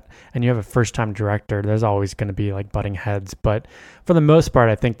set and you have a first-time director, there's always going to be like butting heads, but for the most part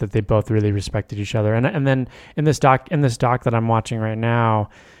I think that they both really respected each other, and then in this doc that I'm watching right now,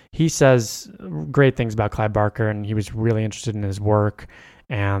 he says great things about Clive Barker, and he was really interested in his work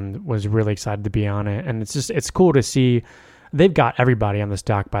and was really excited to be on it, and it's cool to see. They've got everybody on this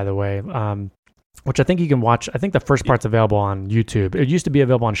doc, by the way, which I think you can watch. I think the first part's available on YouTube. It used to be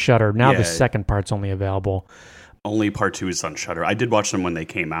available on Shudder. Now the second part's only available. Only part 2 is on Shudder. I did watch them when they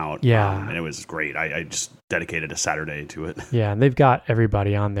came out. Yeah. And it was great. I just dedicated a Saturday to it. Yeah, and they've got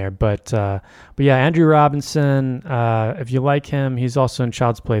everybody on there. But yeah, Andrew Robinson, if you like him, he's also in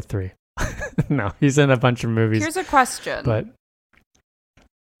Child's Play 3. No, he's in a bunch of movies. Here's a question. But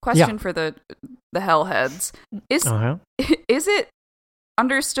for the Hellheads. Is it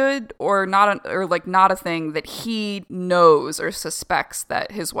understood or not a thing that he knows or suspects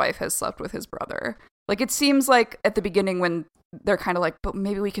that his wife has slept with his brother? Like, it seems like at the beginning when they're kind of like, but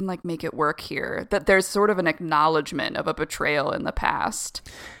maybe we can like make it work here, that there's sort of an acknowledgement of a betrayal in the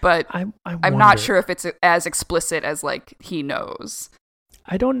past. But I'm not sure if it's as explicit as like he knows.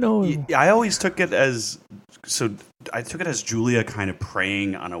 I don't know. I always took it as Julia kind of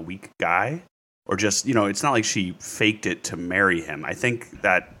preying on a weak guy, or just, it's not like she faked it to marry him. I think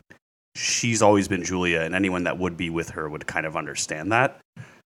that she's always been Julia, and anyone that would be with her would kind of understand that.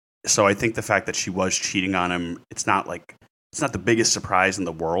 So I think the fact that she was cheating on him, it's not the biggest surprise in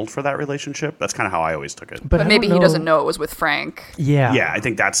the world for that relationship. That's kind of how I always took it. But maybe he doesn't know it was with Frank. Yeah. Yeah, I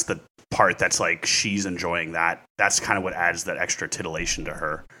think that's the part that's like she's enjoying that. That's kind of what adds that extra titillation to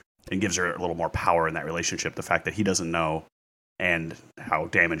her and gives her a little more power in that relationship. The fact that he doesn't know and how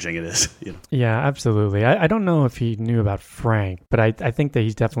damaging it is. Yeah, absolutely. I don't know if he knew about Frank, but I think that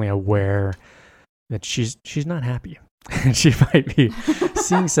he's definitely aware that she's not happy. She might be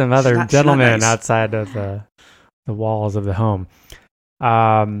seeing some other gentleman outside of the walls of the home.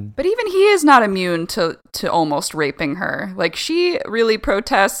 But even he is not immune to almost raping her. Like, she really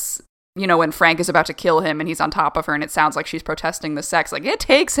protests, when Frank is about to kill him and he's on top of her, and it sounds like she's protesting the sex. Like, it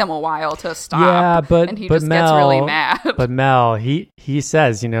takes him a while to stop. Yeah, and he just gets really mad. But Mel, he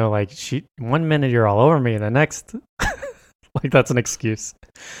says, 1 minute you're all over me, the next, like, that's an excuse.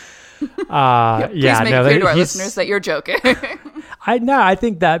 Please make it clear to our listeners that you're joking. I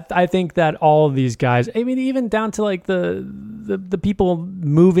think that all of these guys, I mean, even down to like the people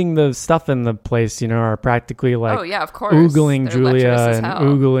moving the stuff in the place, are practically like, oh yeah, of course, oogling they're Julia and hell.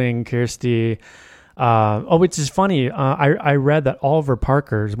 oogling Kirsty. Which is funny. I read that Oliver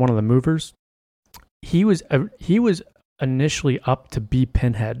Parker is one of the movers. He was initially up to be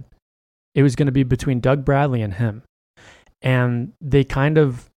Pinhead. It was going to be between Doug Bradley and him, and they kind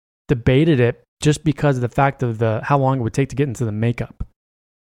of debated it just because of the fact of how long it would take to get into the makeup.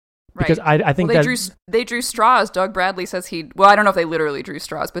 Right. Because I think they drew straws. Doug Bradley says I don't know if they literally drew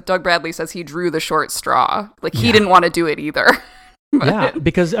straws, but Doug Bradley says he drew the short straw. Like, he didn't want to do it either. Yeah,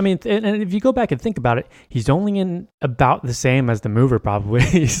 because, I mean, and if you go back and think about it, he's only in about the same as the mover, probably.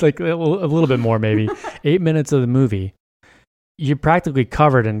 He's like a little bit more, maybe. 8 minutes of the movie. You're practically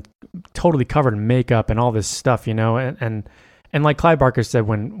totally covered in makeup and all this stuff, and like Clive Barker said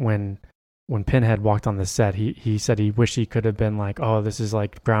when Pinhead walked on the set, he said he wished he could have been like, oh, this is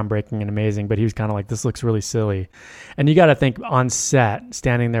like groundbreaking and amazing, but he was kind of like, this looks really silly. And you got to think, on set,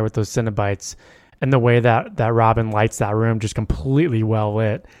 standing there with those Cenobites, and the way that Robin lights that room just completely well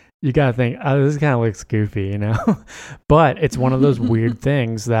lit, you got to think, oh, this kind of looks goofy, But it's one of those weird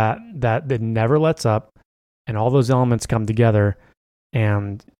things that it never lets up, and all those elements come together,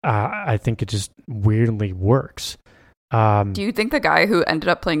 and I think it just weirdly works. Do you think the guy who ended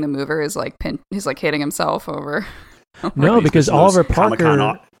up playing the mover is like he's like hitting himself over? No, because Oliver Parker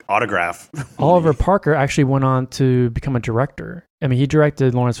Comic-Con autograph. Oliver Parker actually went on to become a director. I mean, he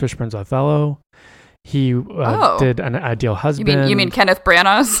directed Lawrence Fishburne's Othello. He did An Ideal Husband. You mean Kenneth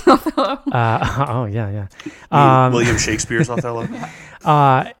Branagh's Othello? Oh yeah. William Shakespeare's Othello.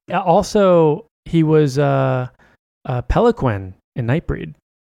 Also, he was Peliquin in Nightbreed.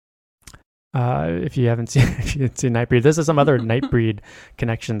 If you haven't seen Nightbreed, this is some other Nightbreed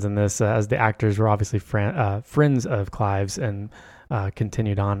connections in this, as the actors were obviously friends of Clive's and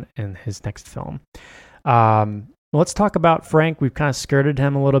continued on in his next film. Let's talk about Frank. We've kind of skirted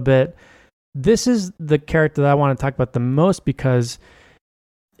him a little bit. This is the character that I want to talk about the most because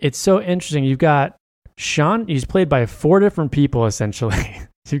it's so interesting. You've got Sean. He's played by 4 different people, essentially.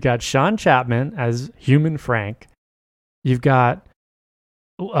 You've got Sean Chapman as human Frank. You've got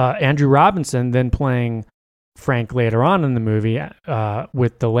Andrew Robinson then playing Frank later on in the movie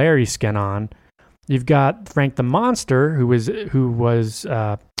with the Larry skin on. You've got Frank the Monster, who was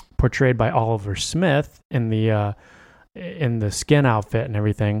portrayed by Oliver Smith in the skin outfit and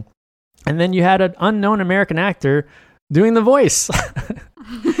everything. And then you had an unknown American actor doing the voice.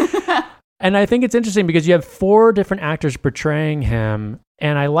 And I think it's interesting because you have 4 different actors portraying him.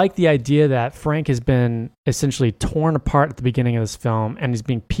 And I like the idea that Frank has been essentially torn apart at the beginning of this film and is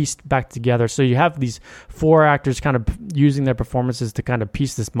being pieced back together. So you have these 4 actors kind of using their performances to kind of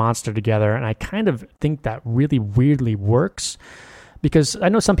piece this monster together. And I kind of think that really weirdly works because I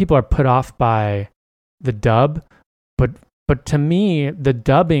know some people are put off by the dub, but to me, the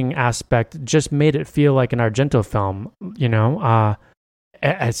dubbing aspect just made it feel like an Argento film, and I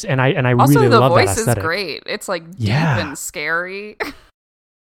also, really love that aesthetic. Also, the voice is great. It's like deep and scary.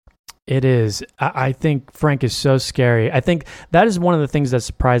 It is. I think Frank is so scary. I think that is one of the things that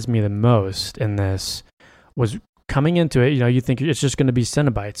surprised me the most in this was coming into it. You think it's just going to be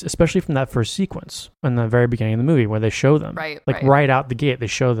Cenobites, especially from that first sequence in the very beginning of the movie where they show them. Right. Right out the gate, they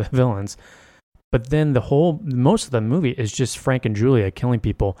show the villains. But then most of the movie is just Frank and Julia killing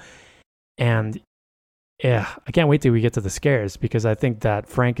people. And yeah, I can't wait till we get to the scares, because I think that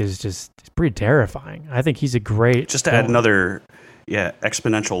Frank is just pretty terrifying. I think he's a great... Just to add another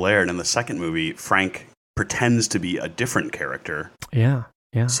exponential layer, and in the second movie, Frank pretends to be a different character. Yeah.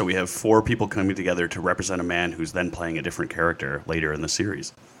 So we have 4 people coming together to represent a man who's then playing a different character later in the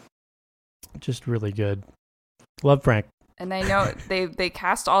series. Just really good. Love Frank. And I know they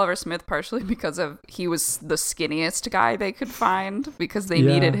cast Oliver Smith partially because he was the skinniest guy they could find, because they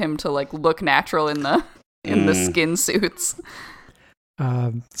needed him to like look natural in the skin suits.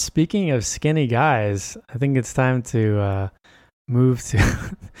 Speaking of skinny guys, I think it's time to move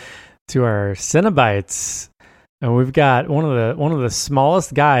to our Cenobites. And we've got one of the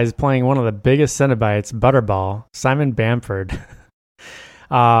smallest guys playing one of the biggest Cenobites, Butterball, Simon Bamford.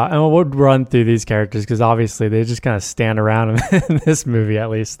 And we'll run through these characters because obviously they just kind of stand around in this movie, at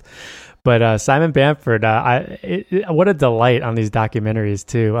least. But Simon Bamford, what a delight on these documentaries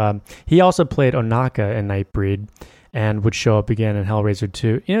too. He also played Onaka in Nightbreed and would show up again in Hellraiser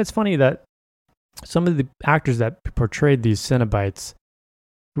 2. You know, it's funny that some of the actors that portrayed these Cenobites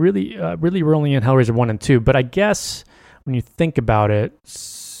really were only in Hellraiser 1 and 2. But I guess when you think about it,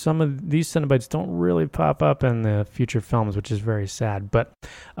 some of these Cenobites don't really pop up in the future films, which is very sad. But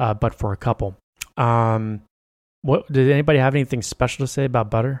for a couple. What did anybody have anything special to say about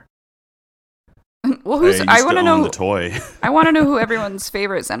Butter? Well, I want to know the toy. I want to know who everyone's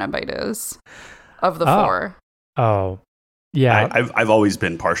favorite Cenobite is of the 4. Oh, yeah. I've always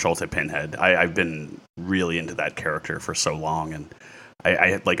been partial to Pinhead. I've been really into that character for so long, and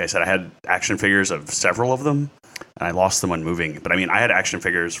I like I said, I had action figures of several of them, and I lost them when moving. But I mean, I had action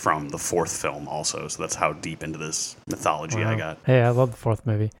figures from the 4th film also, so that's how deep into this mythology I got. Hey, I love the 4th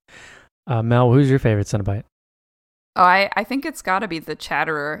movie. Mel, who's your favorite Cenobite? Oh, I think it's got to be the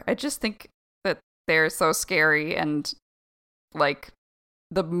Chatterer. I just think that they're so scary, and like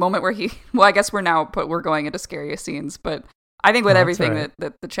the moment where well, I guess we're going into scariest scenes, but I think with everything right.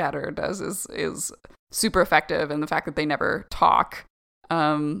 that the Chatterer does is super effective, and the fact that they never talk.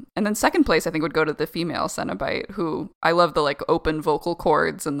 And then second place, I think, would go to the female Cenobite, who I love the like open vocal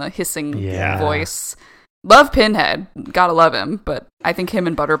cords and the hissing voice. Love Pinhead, gotta love him, but I think him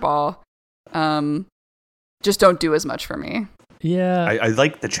and Butterball just don't do as much for me. Yeah, I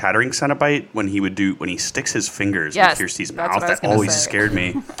like the chattering Cenobite when he sticks his fingers in Kirsty's mouth. That always scared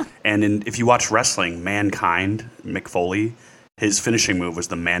me. And if you watch wrestling, Mankind, Mick Foley, his finishing move was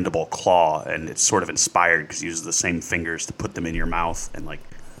the mandible claw, and it's sort of inspired because he uses the same fingers to put them in your mouth and like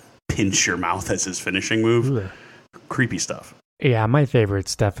pinch your mouth as his finishing move. Ooh. Creepy stuff. Yeah, my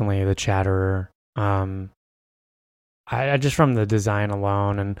favorite's definitely the Chatterer. I just from the design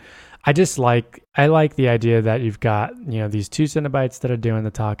alone, and I like the idea that you've got, you know, these 2 Cenobites that are doing the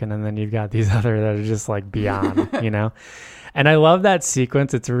talking, and then you've got these other that are just like beyond, you know. And I love that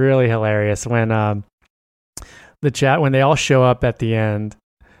sequence. It's really hilarious when when they all show up at the end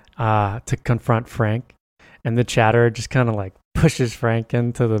to confront Frank, and the Chatterer just kind of like pushes Frank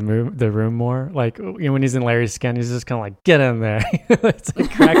into the room more. Like, you know, when he's in Larry's skin, he's just kind of like, get in there.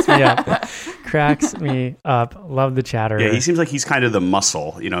 It cracks me up. Cracks me up. Love the Chatterer. Yeah, he seems like he's kind of the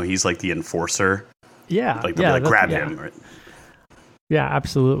muscle. You know, he's like the enforcer. Yeah. Like, grab him. Right? Yeah,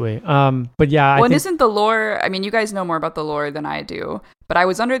 absolutely. But yeah, I think isn't the lore, I mean, you guys know more about the lore than I do, but I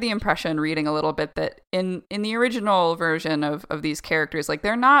was under the impression reading a little bit that in the original version of these characters, like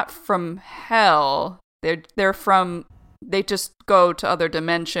they're not from hell. They just go to other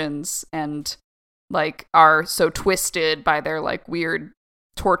dimensions and like are so twisted by their like weird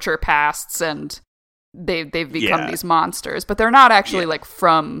torture pasts, and they've become these monsters, but they're not actually like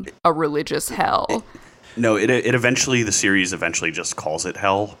from a religious hell. No, it eventually, the series eventually just calls it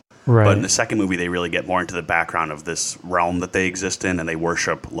hell. Right. But in the second movie, they really get more into the background of this realm that they exist in, and they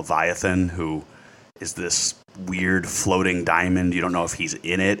worship Leviathan, who is this weird floating diamond. You don't know if he's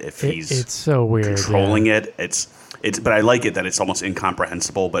in it, if he's it's so weird, controlling it. But I like it that it's almost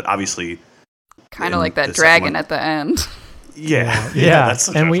incomprehensible, but obviously kind of like that dragon at the end. Yeah. That's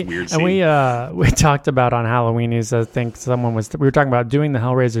such a weird scene. And we talked about on Halloweenies, I think we were talking about doing the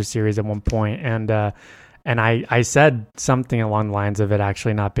Hellraiser series at one point, and I said something along the lines of it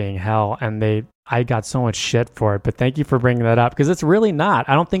actually not being hell, and I got so much shit for it, but thank you for bringing that up, because it's really not.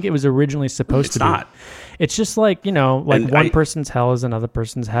 I don't think it was originally supposed to be. It's not. It's just like, you know, like one person's hell is another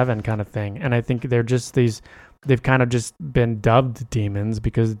person's heaven kind of thing, and I think they're just they've kind of just been dubbed demons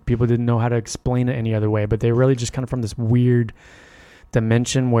because people didn't know how to explain it any other way, but they're really just kind of from this weird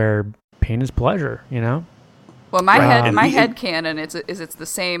dimension where pain is pleasure, you know? Well, my head canon is it's the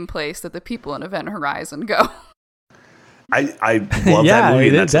same place that the people in Event Horizon go. I love that movie,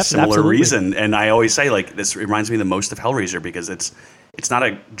 and that's a similar absolutely. reason. And I always say, like, this reminds me the most of Hellraiser because it's not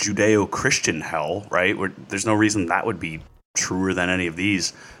a Judeo-Christian hell, right? Where there's no reason that would be truer than any of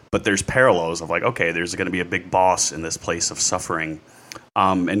these. But there's parallels of like, okay, there's going to be a big boss in this place of suffering.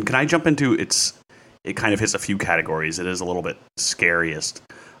 And can I jump into it kind of hits a few categories. It is a little bit scariest.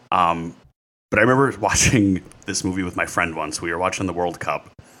 But I remember watching this movie with my friend once. We were watching the World Cup,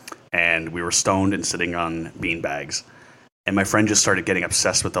 and we were stoned and sitting on beanbags. And my friend just started getting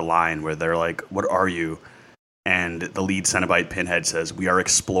obsessed with the line where they're like, "What are you?" And the lead Cenobite Pinhead says, "We are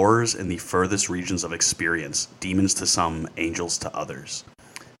explorers in the furthest regions of experience, demons to some, angels to others."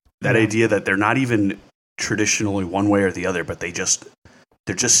 That idea that they're not even traditionally one way or the other, but they're just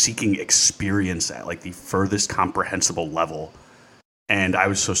seeking experience at like the furthest comprehensible level. And I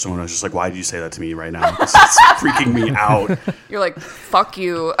was so stoned. I was just like, why did you say that to me right now? It's freaking me out. You're like, fuck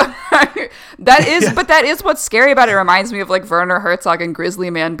you. But that is what's scary about it. It reminds me of like Werner Herzog and Grizzly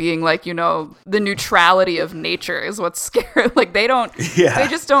Man being like, you know, the neutrality of nature is what's scary. Like they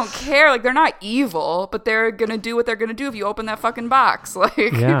just don't care. Like they're not evil, but they're going to do what they're going to do if you open that fucking box. Like,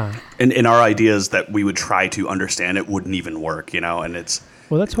 yeah. And our ideas that we would try to understand it wouldn't even work, you know? And it's,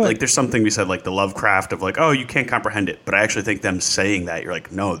 well, that's what, like there's something we said like the Lovecraft of like, oh, you can't comprehend it. But I actually think them saying that, you're like,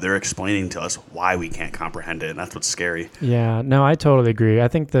 no, they're explaining to us why we can't comprehend it. And that's what's scary. Yeah, no, I totally agree. I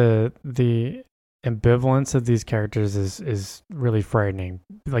think the ambivalence of these characters is really frightening.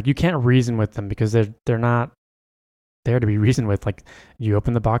 Like you can't reason with them because they're not there to be reasoned with. Like you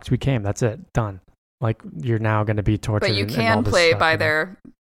open the box, we came. That's it. Done. Like you're now going to be tortured. But you can play by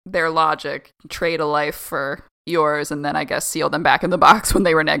their logic, trade a life for yours, and then I guess seal them back in the box when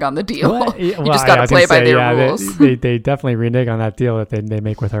they renege on the deal. Well, you just got to play by their rules. They definitely renege on that deal that they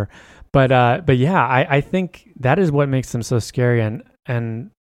make with her. But yeah, I think that is what makes them so scary.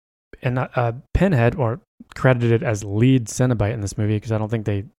 And Pinhead, or credited as lead Cenobite in this movie, because I don't think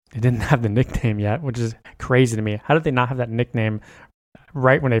they didn't have the nickname yet, which is crazy to me. How did they not have that nickname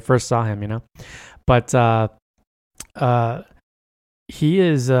right when they first saw him? You know, but he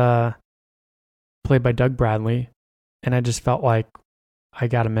is played by Doug Bradley, and I just felt like I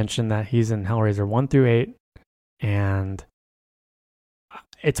got to mention that he's in Hellraiser 1 through 8, and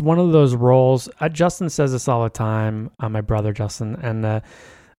it's one of those roles. Justin says this all the time, my brother Justin, and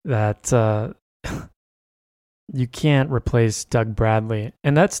that you can't replace Doug Bradley,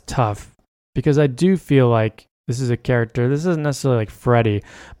 and that's tough because I do feel like this is a character. This isn't necessarily like Freddy,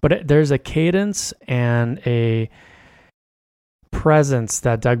 but there's a cadence and a presence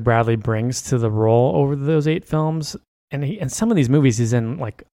that Doug Bradley brings to the role over those 8 films, and in some of these movies he's in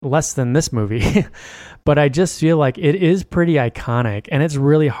like less than this movie, but I just feel like it is pretty iconic, and it's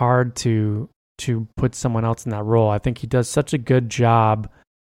really hard to put someone else in that role. I think he does such a good job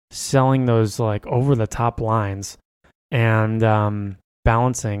selling those like over the top lines and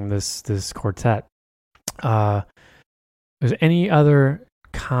balancing this quartet. Is any other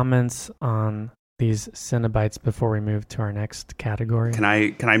comments on these Cenobites before we move to our next category? Can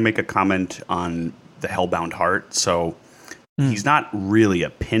I make a comment on the Hellbound Heart? So he's not really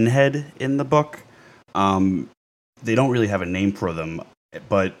a pinhead in the book. They don't really have a name for them,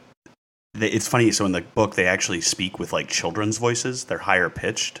 but it's funny. So in the book, they actually speak with like children's voices. They're higher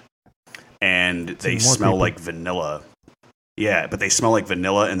pitched, and they smell like vanilla. Yeah, but they smell like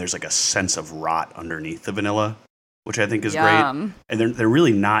vanilla, and there's like a sense of rot underneath the vanilla, which I think is great. And they're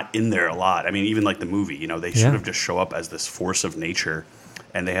really not in there a lot. I mean, even like the movie, you know, they sort of just show up as this force of nature,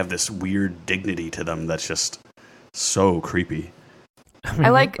 and they have this weird dignity to them that's just so creepy.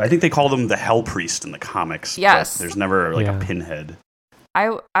 I think they call them the Hell Priest in the comics. Yes. But there's never like a pinhead.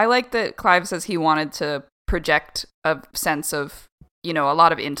 I like that Clive says he wanted to project a sense of, you know, a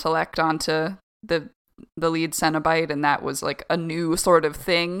lot of intellect onto the lead Cenobite, and that was like a new sort of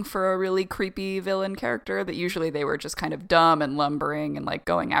thing for a really creepy villain character, that usually they were just kind of dumb and lumbering and like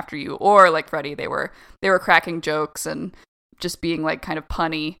going after you, or like Freddy, they were cracking jokes and just being like kind of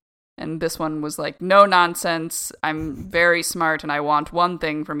punny. And this one was like, no nonsense, I'm very smart and I want one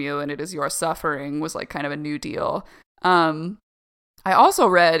thing from you, and it is your suffering, was like kind of a new deal. I also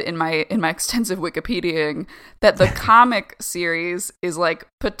read in my extensive Wikipediaing that the comic series is like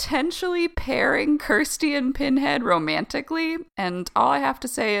potentially pairing Kirsty and Pinhead romantically, and all I have to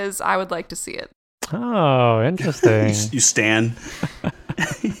say is I would like to see it. Oh, interesting. You stan.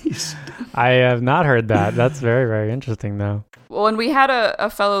 I have not heard that. That's very, very interesting, though. Well, and we had a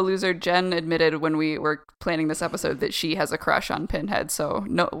fellow loser, Jen, admitted when we were planning this episode that she has a crush on Pinhead, so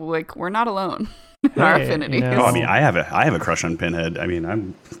no, like we're not alone. Our affinity. You know. Oh, I mean, I have a crush on Pinhead. I mean,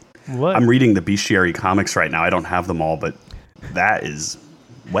 I'm reading the Bestiary comics right now. I don't have them all, but that is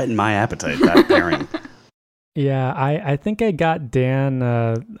whetting my appetite. That pairing. Yeah, I think I got Dan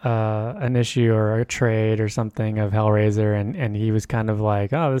an issue or a trade or something of Hellraiser, and he was kind of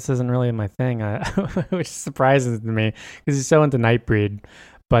like, "Oh, this isn't really my thing," which surprises me because he's so into Nightbreed.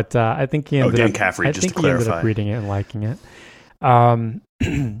 But I think he ended Dan up. Caffrey, I just think to he ended clarify. up reading it and liking it.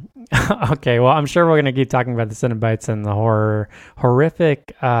 Okay, well, I'm sure we're gonna keep talking about the Cenobites and the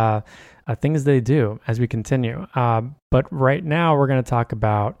horrific things they do as we continue. But right now, we're gonna talk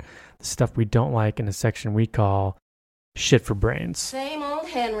about the stuff we don't like in a section we call shit for brains. Same old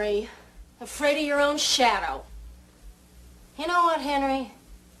Henry, afraid of your own shadow. You know what, Henry?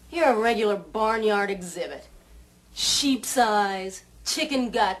 You're a regular barnyard exhibit. Sheep's eyes,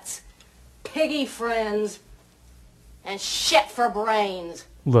 chicken guts, piggy friends, and shit for brains.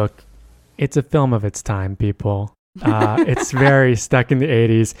 Look, it's a film of its time, people. It's very stuck in the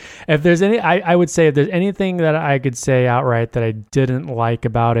 80s. If there's any, I would say if there's anything that I could say outright that I didn't like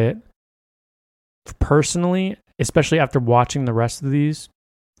about it, personally, especially after watching the rest of these,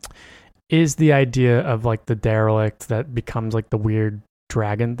 is the idea of like the derelict that becomes like the weird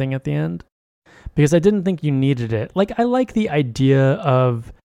dragon thing at the end. Because I didn't think you needed it. Like, I like the idea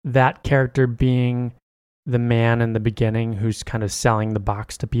of that character being the man in the beginning who's kind of selling the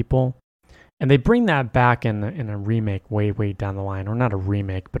box to people. And they bring that back in a remake way don't the line. Or not a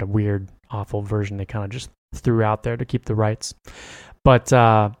remake, but a weird, awful version they kind of just threw out there to keep the rights. But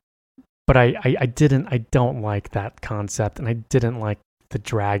I don't like that concept, and I didn't like the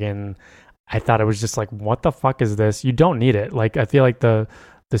dragon. I thought it was just like, what the fuck is this? You don't need it. Like, I feel like the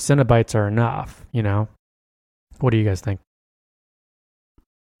Cenobites are enough, you know? What do you guys think?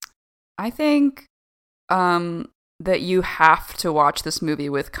 I think that you have to watch this movie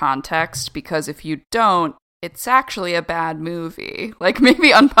with context, because if you don't, it's actually a bad movie. Like,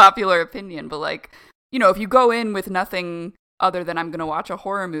 maybe unpopular opinion, but like, you know, if you go in with nothing other than I'm going to watch a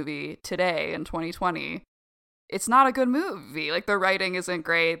horror movie today in 2020, it's not a good movie. Like, the writing isn't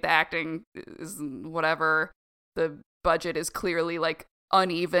great, the acting is whatever, the budget is clearly like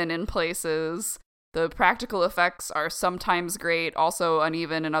uneven in places, the practical effects are sometimes great, also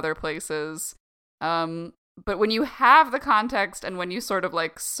uneven in other places. But when you have the context and when you sort of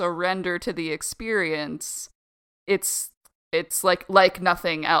like surrender to the experience, it's like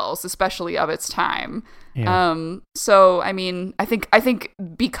nothing else, especially of its time. Yeah. So I mean, I think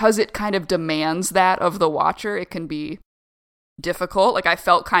because it kind of demands that of the watcher, it can be difficult. Like, I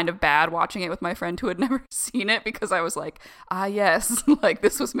felt kind of bad watching it with my friend who had never seen it, because I was like, yes, like,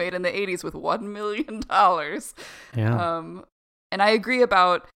 this was made in the 80s with $1 million. Yeah. And I agree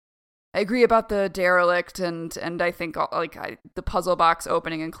about the derelict, and I think like the puzzle box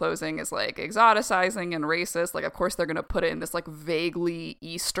opening and closing is like exoticizing and racist. Like, of course they're gonna put it in this like vaguely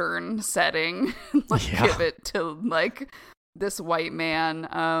Eastern setting, like give it to like this white man.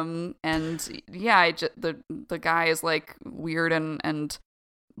 And yeah, the guy is like weird and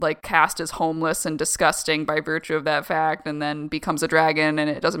like cast as homeless and disgusting by virtue of that fact, and then becomes a dragon, and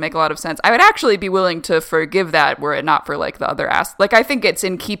it doesn't make a lot of sense. I would actually be willing to forgive that were it not for like the other like, I think it's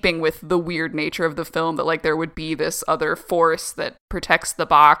in keeping with the weird nature of the film that like there would be this other force that protects the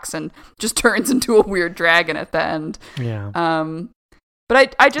box and just turns into a weird dragon at the end. Yeah.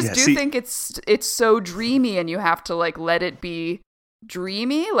 But I just think it's so dreamy, and you have to like let it be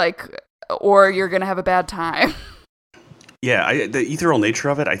dreamy, like, or you're gonna have a bad time. Yeah, the ethereal nature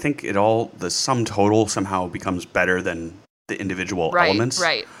of it, I think the sum total somehow becomes better than the individual elements.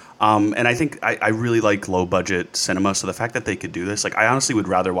 Right. And I think I really like low budget cinema, so the fact that they could do this, like, I honestly would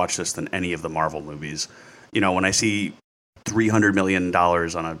rather watch this than any of the Marvel movies. You know, when I see $300 million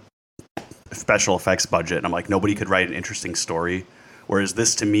on a special effects budget, I'm like, nobody could write an interesting story. Whereas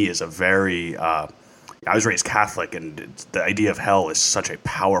this, to me, is a very... I was raised Catholic, and the idea of hell is such a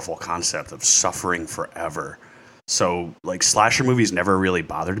powerful concept of suffering forever. So, like, slasher movies never really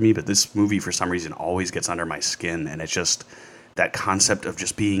bothered me, but this movie, for some reason, always gets under my skin. And it's just that concept of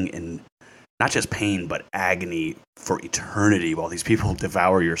just being in not just pain, but agony for eternity while these people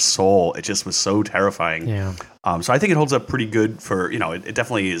devour your soul. It just was so terrifying. Yeah. So I think it holds up pretty good for, you know, it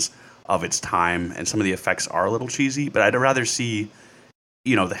definitely is of its time. And some of the effects are a little cheesy, but I'd rather see,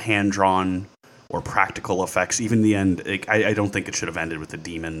 you know, the hand-drawn or practical effects. Even in the end, I don't think it should have ended with the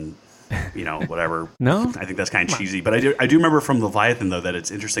demon, you know, whatever. No? I think that's kind of cheesy. But I do remember from Leviathan, though, that it's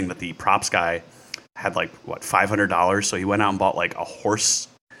interesting that the props guy had, like, what, $500? So he went out and bought, like, a horse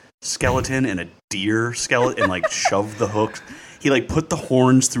skeleton and a deer skeleton and, like, shoved the hooks. He, like, put the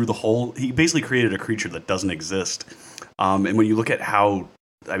horns through the hole. He basically created a creature that doesn't exist. And when you look at how,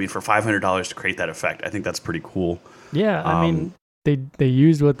 I mean, for $500 to create that effect, I think that's pretty cool. Yeah, I mean, they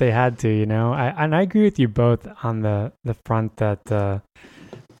used what they had to, you know. I agree with you both on the front that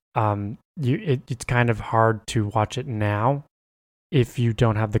it's kind of hard to watch it now if you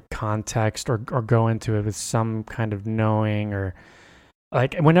don't have the context or go into it with some kind of knowing, or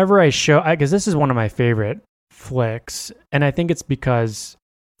like whenever because this is one of my favorite flicks, and I think it's because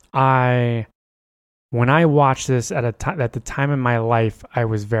when I watched this at the time in my life, I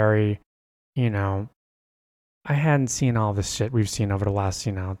was very, I hadn't seen all this shit we've seen over the last,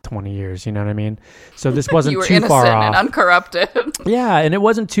 20 years, you know what I mean? So this wasn't too far off. You were innocent and uncorrupted. Yeah, and it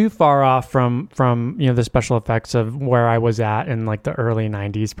wasn't too far off from the special effects of where I was at in like the early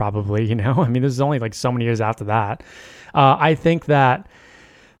 90s probably, I mean, this is only like so many years after that. I think that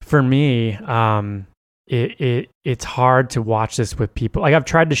for me, it's hard to watch this with people. Like I've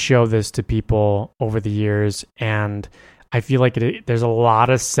tried to show this to people over the years, and I feel like there's a lot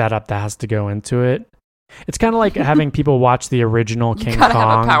of setup that has to go into it. It's kind of like having people watch the original King Kong.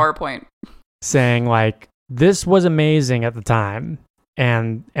 Have a PowerPoint saying like, this was amazing at the time,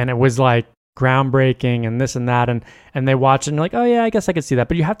 and it was like groundbreaking and this and that, and they watch it and they're like, oh yeah, I guess I could see that.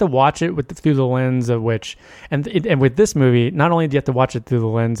 But you have to watch it through the lens of which, and with this movie, not only do you have to watch it through the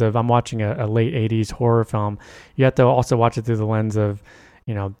lens of I'm watching a late 80s horror film, you have to also watch it through the lens of,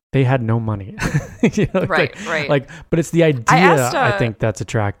 they had no money. Right. Like, but it's the idea I think that's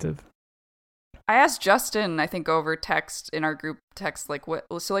attractive. I asked Justin, I think over text in our group text, like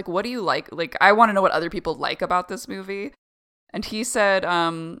what do you like? Like, I want to know what other people like about this movie. And he said,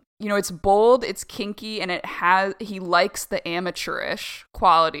 it's bold, it's kinky, and he likes the amateurish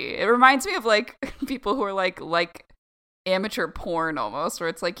quality. It reminds me of like people who are like amateur porn almost, where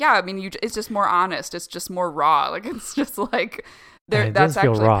it's like, yeah, I mean, it's just more honest. It's just more raw. Like, it's just like, that's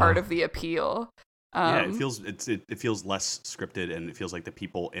actually part of the appeal. It feels less scripted, and it feels like the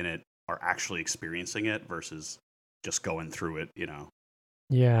people in it are actually experiencing it versus just going through it,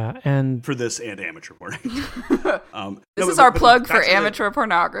 Yeah, and for this and amateur porn. This is our plug for amateur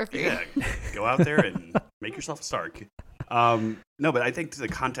pornography. Yeah, go out there and make yourself a star. No, but I think the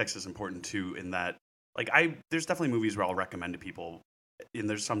context is important too. In that, like, there's definitely movies where I'll recommend to people, and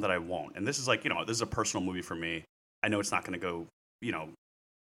there's some that I won't. And this is like, this is a personal movie for me. I know it's not going to go,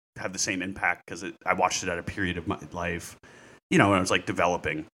 have the same impact because I watched it at a period of my life, when I was like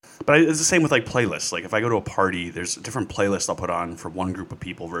developing. But it's the same with like playlists. Like if I go to a party, there's a different playlist I'll put on for one group of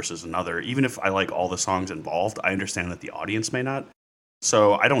people versus another. Even if I like all the songs involved, I understand that the audience may not.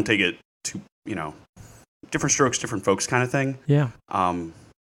 So I don't take it to, different strokes, different folks kind of thing. Yeah.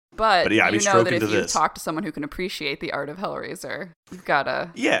 But yeah, you know that if you talk to someone who can appreciate the art of Hellraiser, you've got a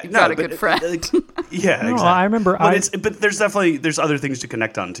good friend. Yeah, no, exactly. I remember. But there's other things to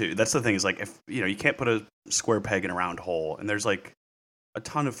connect on too. That's the thing is like if you can't put a square peg in a round hole, and there's like a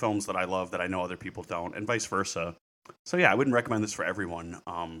ton of films that I love that I know other people don't, and vice versa. So yeah, I wouldn't recommend this for everyone.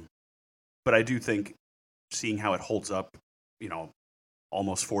 But I do think seeing how it holds up,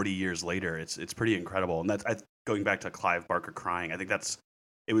 almost 40 years later, it's pretty incredible. And that's going back to Clive Barker crying. I think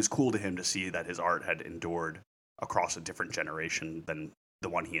it was cool to him to see that his art had endured across a different generation than the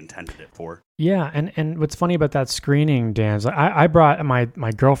one he intended it for. Yeah, and what's funny about that screening, Dan, is I brought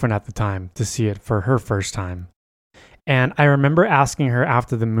my girlfriend at the time to see it for her first time. And I remember asking her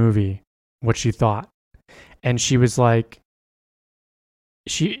after the movie what she thought. And she was like,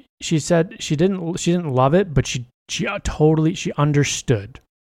 she said she didn't love it, but she understood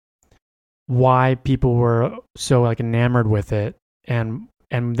why people were so like enamored with it. And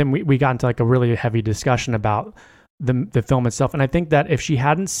then we got into like a really heavy discussion about the film itself. And I think that if she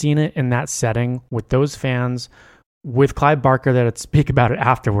hadn't seen it in that setting with those fans, with Clive Barker that would speak about it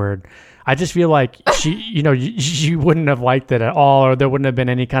afterward, I just feel like she wouldn't have liked it at all, or there wouldn't have been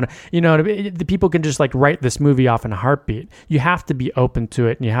any kind of, the people can just like write this movie off in a heartbeat. You have to be open to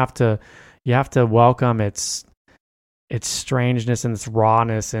it, and you have to welcome its strangeness and its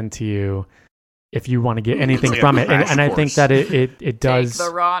rawness into you if you want to get anything from it. And I think that it does. Take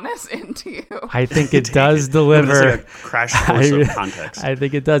the rawness into you. I think it does deliver. It's like a crash course of context. I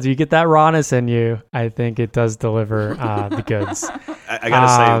think it does. You get that rawness in you. I think it does deliver the goods. I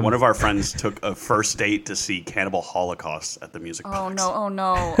gotta say, one of our friends took a first date to see Cannibal Holocaust at the Music Box. Oh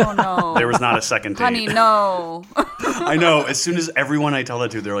no. There was not a second date. Honey, no. I know. As soon as everyone I tell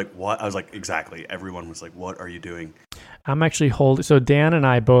that to, they're like, what? I was like, exactly. Everyone was like, what are you doing? I'm actually holding. So Dan and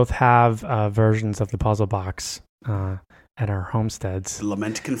I both have versions of the puzzle box at our homesteads. The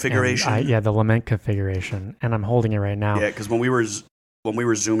lament configuration. The lament configuration, and I'm holding it right now. Yeah, because when we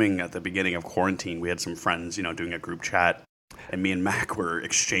were Zooming at the beginning of quarantine, we had some friends, doing a group chat, and me and Mac were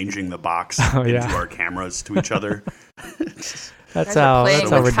exchanging the box into our cameras to each other. That's how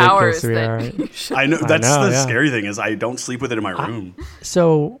ridiculous we are. I know. That's the scary thing is I don't sleep with it in my room.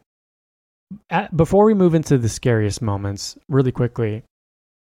 So before we move into the scariest moments, really quickly,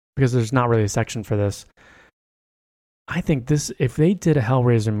 because there's not really a section for this. I think this, if they did a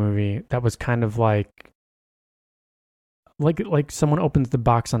Hellraiser movie that was kind of like someone opens the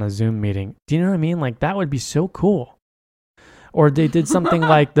box on a Zoom meeting. Do you know what I mean? Like that would be so cool. Or they did something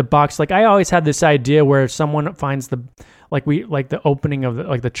like the box. Like I always had this idea where someone finds the opening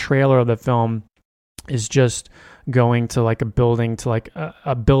of the trailer of the film is just going to like a building to like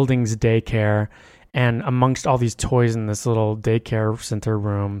a building's daycare, and amongst all these toys in this little daycare center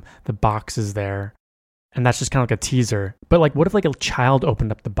room, the box is there. And that's just kind of like a teaser. But like, what if like a child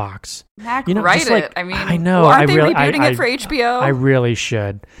opened up the box? Mac, you know, write like, it. I mean, I know. Aren't they rebooting it for HBO? I really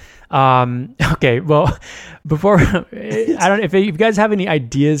should. Okay, well, before I don't know if you guys have any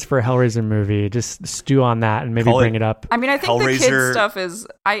ideas for a Hellraiser movie, just stew on that and maybe bring it up. I mean, I think Hellraiser... the kid stuff is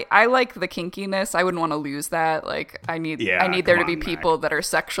I like the kinkiness. I wouldn't want to lose that. Like I need there to be people that are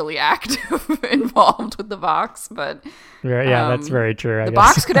sexually active involved with the box, but that's very true. The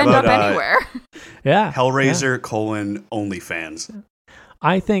box could end up anywhere. Yeah. Hellraiser : OnlyFans.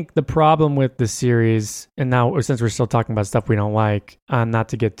 I think the problem with the series, and now since we're still talking about stuff we don't like, not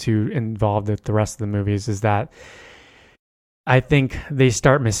to get too involved with the rest of the movies, is that I think they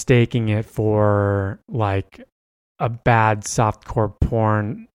start mistaking it for like a bad softcore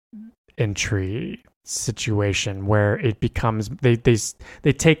porn entry situation where it becomes they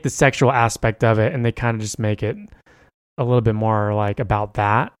take the sexual aspect of it and they kind of just make it a little bit more like about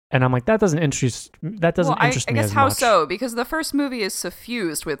that. And I'm like, that doesn't interest me I as guess much. how so? Because the first movie is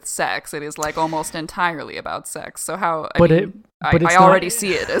suffused with sex. It is like almost entirely about sex. So how? I already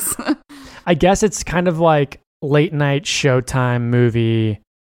see it as. I guess it's kind of like late night Showtime movie,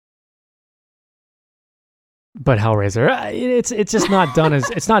 but Hellraiser. It's just not done as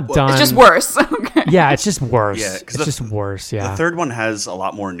it's not done. It's just worse. Okay. Yeah, it's just worse. Yeah, it's just worse. Yeah. The third one has a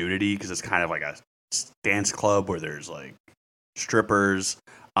lot more nudity because it's kind of like a dance club where there's like strippers.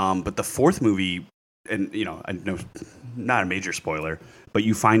 But the fourth movie, and I know not a major spoiler, but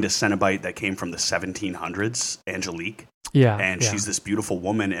you find a Cenobite that came from the 1700s, Angelique. Yeah. And she's this beautiful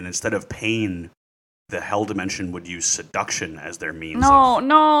woman, and instead of pain, the hell dimension would use seduction as their means of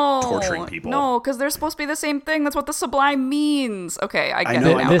torturing people. No, because they're supposed to be the same thing. That's what the sublime means. Okay, I get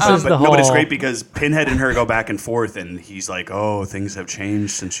it now. This is but it's great because Pinhead and her go back and forth, and he's like, "Oh, things have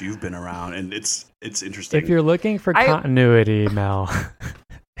changed since you've been around," and it's interesting. If you're looking for continuity, Mel,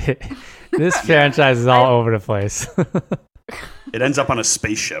 this franchise is all over the place. It ends up on a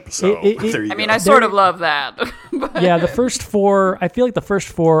spaceship, so there you go. I sort of love that. But... Yeah, the first four, I feel like the first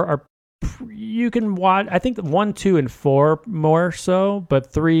four are, you can watch, I think 1, 2, and 4 more so,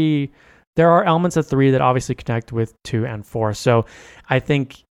 but 3, there are elements of 3 that obviously connect with 2 and 4. So I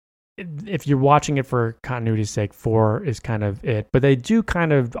think if you're watching it for continuity's sake, 4 is kind of it. But they do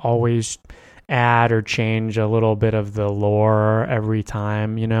kind of always add or change a little bit of the lore every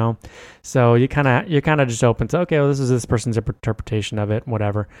time, so you kind of just open to, okay, well, this is this person's interpretation of it,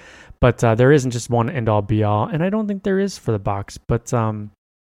 whatever. But there isn't just one end all be all, and I don't think there is for the box. But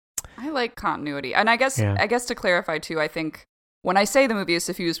I like continuity, and I guess to clarify too, I think when I say the movie is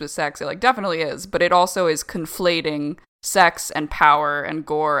suffused with sex, it definitely is, but it also is conflating sex and power and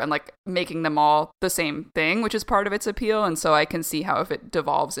gore and making them all the same thing, which is part of its appeal. And so I can see how if it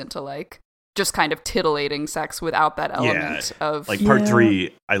devolves into just kind of tittillating sex without that element of part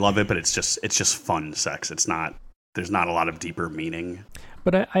 3, I love it, but it's just fun sex. There's not a lot of deeper meaning.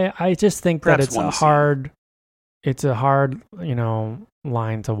 But I just think Perhaps that it's a hard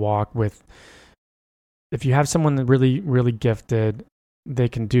line to walk with. If you have someone that really, really gifted, they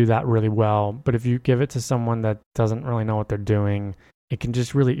can do that really well. But if you give it to someone that doesn't really know what they're doing, it can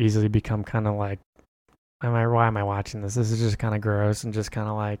just really easily become kind of like, why am I watching this? This is just kind of gross and just kind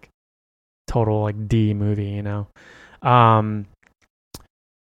of like total D movie,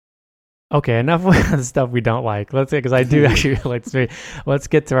 Okay, enough with the stuff we don't like. Because I do actually like this movie. Let's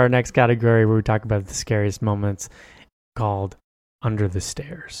get to our next category where we talk about the scariest moments, called Under the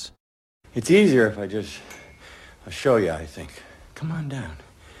Stairs. It's easier if I'll show you, I think. Come on down.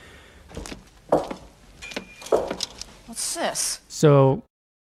 What's this? So,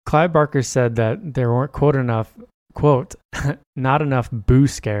 Clive Barker said that there weren't, quote, not enough boo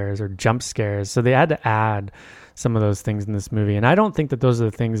scares or jump scares. So they had to add some of those things in this movie. And I don't think that those are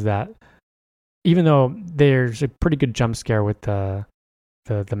the things that, even though there's a pretty good jump scare with the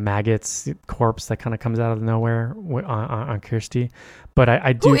maggots corpse that kind of comes out of nowhere on Kirsty, but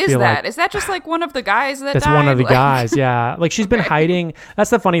I do feel like... Who is that? Is that just one of the guys that That's died? one of the guys, yeah. She's been hiding... That's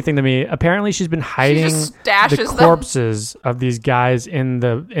the funny thing to me. Apparently she's been hiding the corpses of these guys in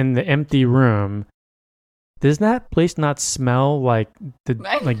the empty room. Doesn't that place not smell like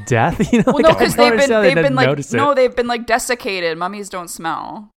death? Well, no, because they've been desiccated. Mummies don't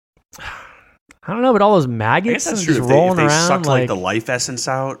smell. I don't know, but all those maggots that's and true. just If they rolling around. sucked like the life essence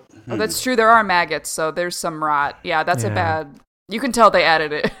out. Oh, that's true. There are maggots, so there's some rot. Yeah, that's a bad. You can tell they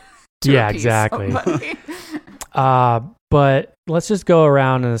added it. To a piece, exactly. somebody. But let's just go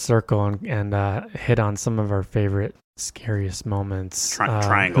around in a circle and hit on some of our favorite, scariest moments.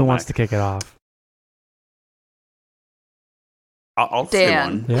 Triangle. Who wants to kick it off? I'll say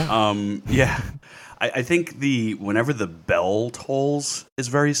Dan. one. Yeah. I think whenever the bell tolls is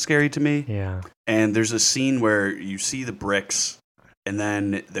very scary to me. Yeah. And there's a scene where you see the bricks and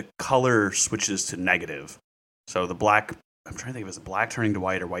then the color switches to negative. So the black, I'm trying to think if it's black turning to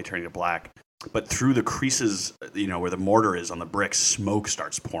white or white turning to black. But through the creases, where the mortar is on the bricks, smoke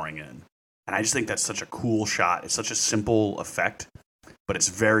starts pouring in. And I just think that's such a cool shot. It's such a simple effect, but it's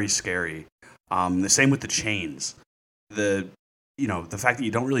very scary. The same with the chains. The fact that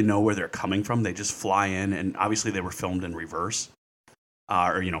you don't really know where they're coming from, they just fly in, and obviously they were filmed in reverse,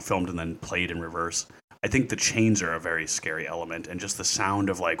 filmed and then played in reverse. I think the chains are a very scary element, and just the sound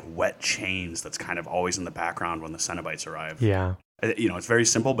of like wet chains that's kind of always in the background when the Cenobites arrive. Yeah. It's very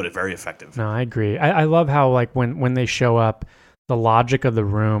simple, but it's very effective. No, I agree. I love how like when they show up, the logic of the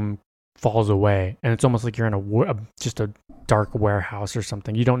room falls away, and it's almost like you're in just a dark warehouse or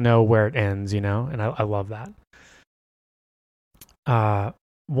something. You don't know where it ends, and I love that.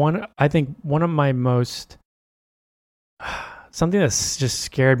 I think one of my most something that's just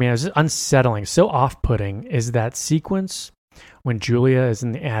scared me, it was just unsettling, so off-putting, is that sequence when Julia is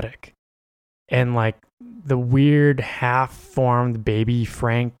in the attic and like the weird half-formed baby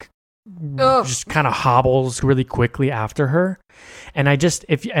Frank just kind of hobbles really quickly after her. And I just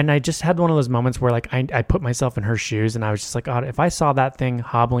had one of those moments where like I put myself in her shoes, and I was just like, God, if I saw that thing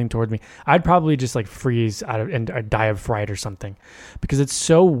hobbling towards me, I'd probably just like freeze and die of fright or something, because it's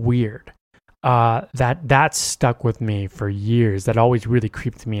so weird. That stuck with me for years. That always really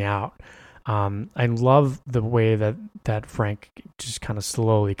creeped me out. I love the way that Frank just kind of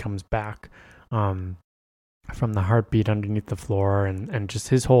slowly comes back from the heartbeat underneath the floor, and just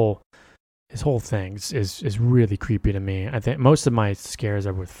his whole thing is really creepy to me. I think most of my scares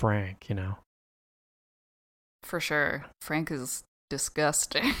are with Frank, For sure. Frank is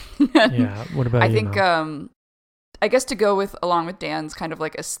disgusting. Yeah. What about you? I think, I guess to go along with Dan's kind of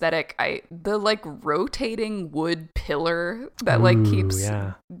like aesthetic, the like rotating wood pillar that like keeps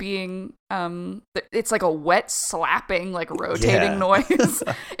being, it's like a wet slapping, like rotating noise.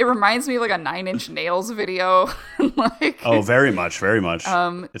 It reminds me of like a 9 Inch Nails video. Very much.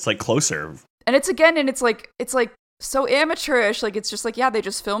 It's like Closer. And it's like so amateurish. Like, it's just like, they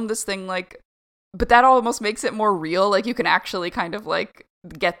just filmed this thing but that almost makes it more real. Like, you can actually kind of like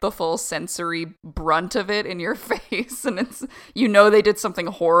get the full sensory brunt of it in your face, and it's they did something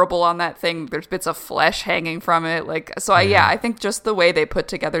horrible on that thing. There's bits of flesh hanging from it, like, so I think just the way they put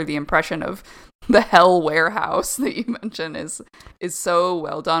together the impression of the hell warehouse that you mentioned is so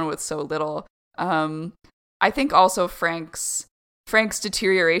well done with so little. I think also Frank's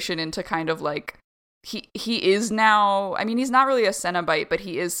deterioration into kind of like he is now, I mean, he's not really a Cenobite, but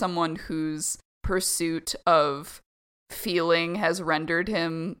he is someone whose pursuit of feeling has rendered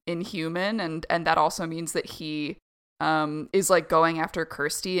him inhuman, and that also means that he is like going after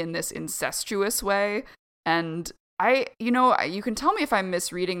Kirsty in this incestuous way. And you can tell me if I'm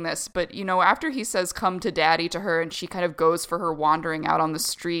misreading this, but after he says "come to daddy" to her, and she kind of goes for her wandering out on the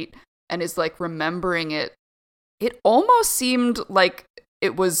street and is like remembering it almost seemed like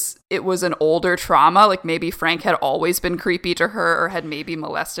it was an older trauma. Like, maybe Frank had always been creepy to her, or had maybe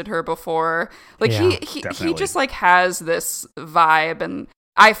molested her before. Like, he just like has this vibe, and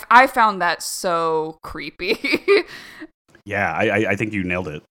I found that so creepy. Yeah, I think you nailed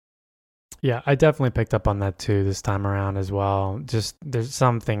it. Yeah, I definitely picked up on that too this time around as well. Just there's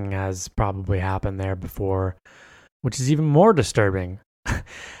something has probably happened there before, which is even more disturbing.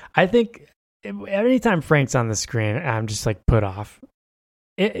 I think anytime Frank's on the screen, I'm just like put off.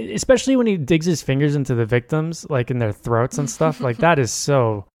 Especially when he digs his fingers into the victims, like in their throats and stuff, like that is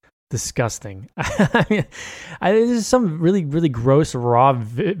so disgusting. I mean, there's some really, really gross raw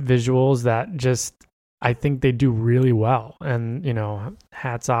visuals that just, I think they do really well. And,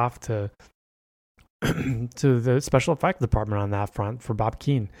 hats off to the special effects department on that front for Bob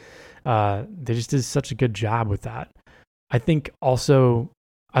Keane. They just did such a good job with that. I think also,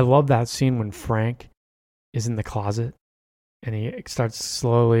 I love that scene when Frank is in the closet and he starts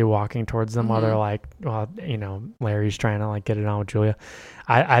slowly walking towards them while they're like, Larry's trying to like get it on with Julia.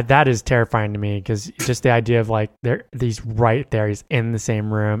 I that is terrifying to me, because just the idea of like he's right there, he's in the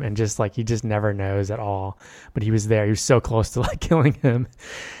same room, and just like he just never knows at all. But he was there. He was so close to like killing him.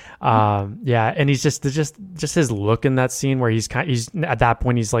 Yeah, and he's just his look in that scene where he's at that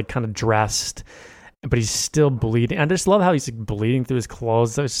point he's like kind of dressed, but he's still bleeding. I just love how he's like bleeding through his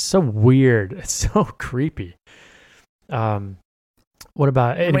clothes. It's so weird. It's so creepy. What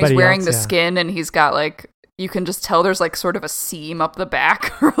about anybody when he's wearing else? the skin and he's got like, you can just tell there's like sort of a seam up the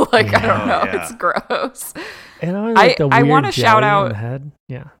back, or like I don't know, it's gross. And I want to shout out the head.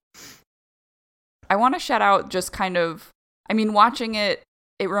 Yeah, I want to shout out just kind of. I mean, watching it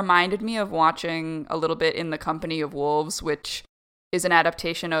reminded me of watching a little bit In the Company of Wolves, which is an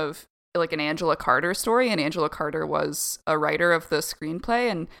adaptation of like an Angela Carter story, and Angela Carter was a writer of the screenplay,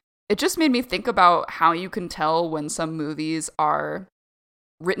 and it just made me think about how you can tell when some movies are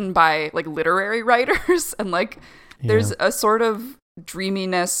written by like literary writers and like there's a sort of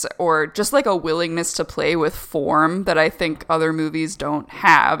dreaminess or just like a willingness to play with form that I think other movies don't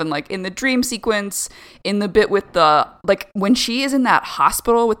have. And like in the dream sequence, in the bit with the like when she is in that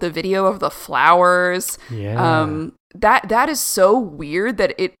hospital with the video of the flowers, that is so weird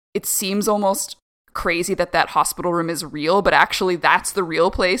that it seems almost crazy that hospital room is real, but actually that's the real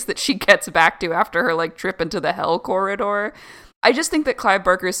place that she gets back to after her like trip into the hell corridor. I just think that Clive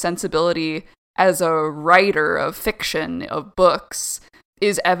Barker's sensibility as a writer of fiction, of books,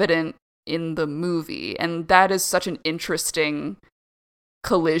 is evident in the movie. And that is such an interesting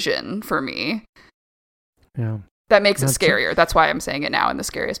collision for me. Yeah. That makes it scarier. That's why I'm saying it now in the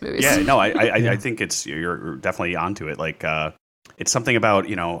scariest movies. Yeah, no, I think you're definitely onto it. Like, it's something about,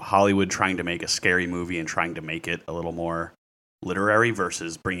 Hollywood trying to make a scary movie and trying to make it a little more literary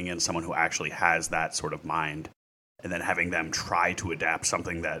versus bringing in someone who actually has that sort of mind. And then having them try to adapt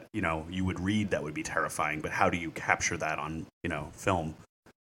something that, you would read that would be terrifying. But how do you capture that on, film?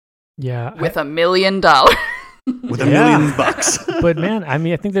 Yeah. With $1 million. With $1 million. But man, I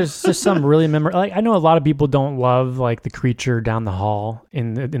mean, I think there's just some really memorable, like I know a lot of people don't love like the creature down the hall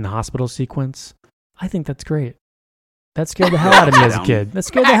in the hospital sequence. I think that's great. That scared the hell out of me as a kid. That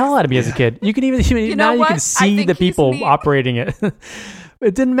scared the hell out of me as a kid. You can even now you can see the people operating it.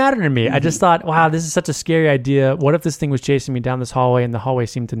 It didn't matter to me. I just thought, wow, this is such a scary idea. What if this thing was chasing me down this hallway and the hallway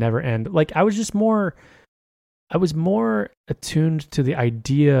seemed to never end? Like I was more attuned to the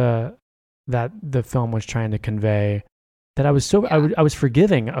idea that the film was trying to convey, that I was I was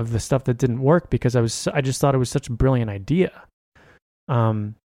forgiving of the stuff that didn't work because I just thought it was such a brilliant idea.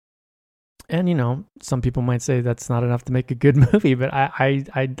 And some people might say that's not enough to make a good movie, but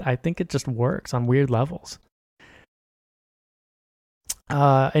I think it just works on weird levels.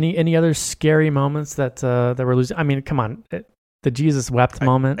 Any other scary moments that we're losing? I mean, come on, the Jesus wept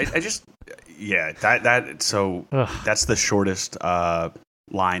moment. That's the shortest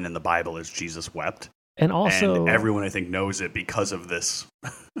line in the Bible is Jesus wept, and also everyone I think knows it because of this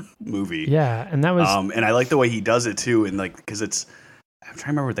movie. Yeah, and that was and I like the way he does it too, and like because I'm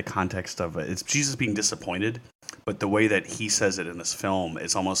trying to remember the context of it. It's Jesus being disappointed, but the way that he says it in this film,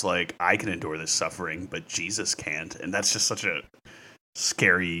 it's almost like I can endure this suffering, but Jesus can't, and that's just such a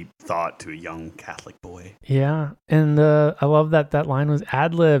scary thought to a young Catholic boy. Yeah, and I love that line was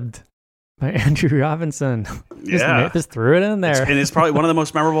ad-libbed by Andrew Robinson. Just threw it in there. And it's probably one of the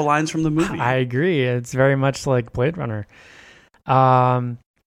most memorable lines from the movie. I agree. It's very much like Blade Runner. Yeah.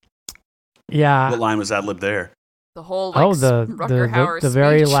 What line was ad-libbed there? The whole the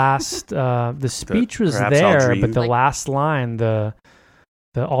very last the speech was there, but the last line, the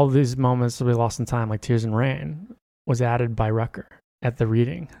all these moments will be lost in time, like Tears in Rain, was added by Rucker at the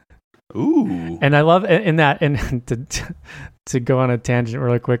reading. Ooh. And I love in that, and to go on a tangent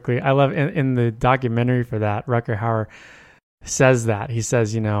really quickly, I love in the documentary for that, Rucker Hauer says that. He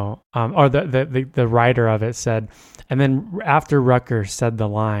says, or the writer of it said, and then after Rucker said the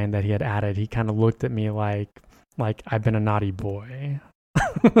line that he had added, he kind of looked at me like I've been a naughty boy.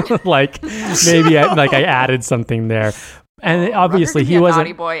 Like maybe I added something there. And obviously he wasn't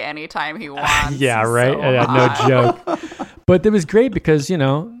naughty boy anytime he wants. Yeah, right. So no joke. But it was great because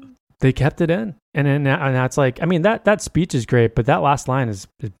they kept it in, and that's like, I mean, that speech is great, but that last line is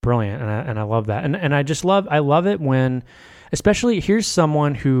brilliant, and I love that, and I love it when, especially here's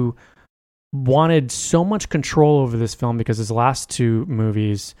someone who wanted so much control over this film because his last two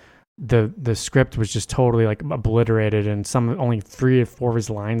movies, the script was just totally like obliterated, and only 3 or 4 of his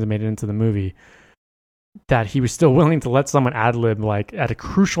lines made it into the movie, that he was still willing to let someone ad-lib like at a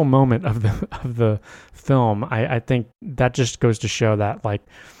crucial moment of the film. I think that just goes to show that like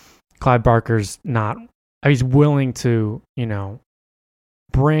Clive Barker's he's willing to,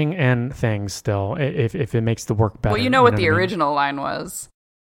 bring in things still if it makes the work better. Well, you know what the original line was?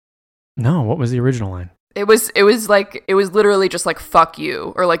 No, what was the original line? It was literally just like fuck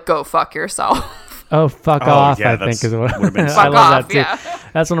you, or like go fuck yourself. Oh, fuck off! Yeah, I think is what been I love that too. Yeah.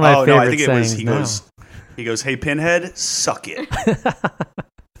 That's one of my favorite no, I think sayings. He goes, "Hey, Pinhead, suck it."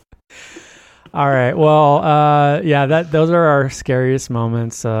 All right. Well, those are our scariest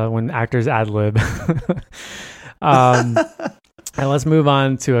moments when actors ad-lib. And let's move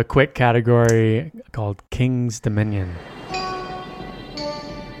on to a quick category called King's Dominion.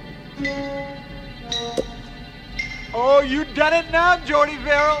 Oh, you done it now, Jordy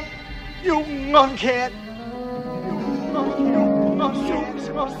Verrill? You monkhead.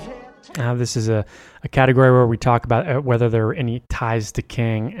 Now, this is a category where we talk about whether there are any ties to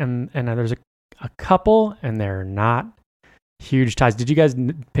King, and there's a couple, and they're not huge ties. Did you guys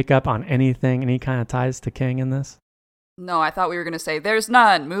pick up on anything, any kind of ties to King in this? No, I thought we were going to say there's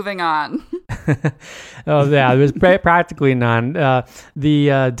none. Moving on. Oh, yeah, there's practically none. The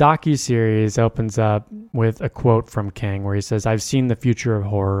docuseries opens up with a quote from King where he says, "I've seen the future of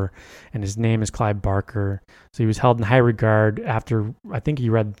horror," and his name is Clive Barker. So he was held in high regard after, I think he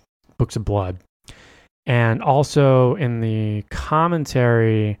read Books of Blood. And also in the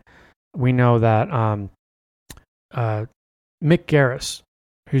commentary, we know that Mick Garris,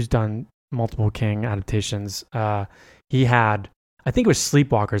 who's done multiple King adaptations, he had, I think it was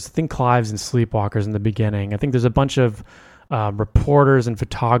Sleepwalkers. I think Clive's in Sleepwalkers in the beginning. I think there's a bunch of reporters and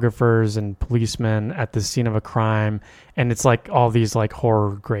photographers and policemen at the scene of a crime, and it's like all these like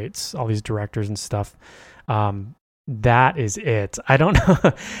horror greats, all these directors and stuff. That is it. I don't know,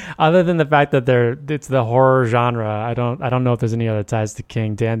 other than the fact that it's the horror genre. I don't know if there's any other ties to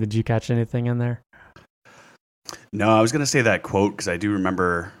King. Dan, did you catch anything in there? No, I was going to say that quote because I do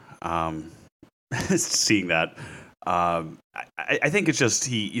remember seeing that. I think it's just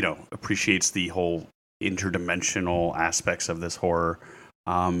he, appreciates the whole interdimensional aspects of this horror.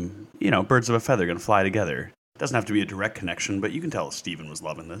 Birds of a feather going to fly together. It doesn't have to be a direct connection, but you can tell Steven was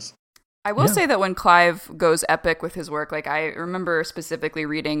loving this. I will say that when Clive goes epic with his work, like I remember specifically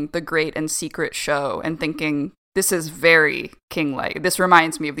reading The Great and Secret Show and thinking, this is very King-like. This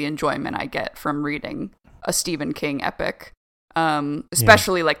reminds me of the enjoyment I get from reading a Stephen King epic.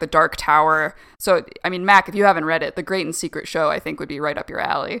 Especially like The Dark Tower. So, I mean, Mac, if you haven't read it, The Great and Secret Show, I think would be right up your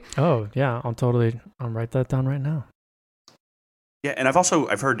alley. Oh, yeah. I'll write that down right now. Yeah, and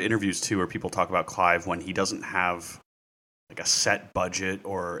I've heard interviews too where people talk about Clive when he doesn't have like a set budget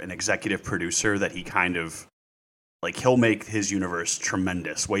or an executive producer that he kind of like he'll make his universe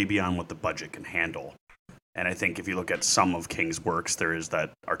tremendous, way beyond what the budget can handle. And I think if you look at some of King's works, there is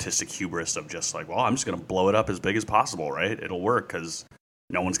that artistic hubris of just like, well, I'm just going to blow it up as big as possible, right? It'll work because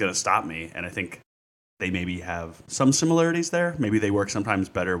no one's going to stop me. And I think they maybe have some similarities there. Maybe they work sometimes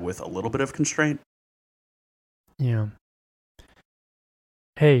better with a little bit of constraint. Yeah.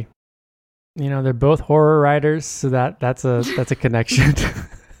 Hey, they're both horror writers, so that's a connection.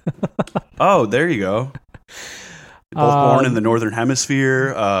 Oh, there you go. Both born in the Northern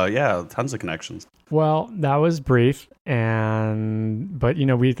Hemisphere. Yeah, tons of connections. Well, that was brief, but I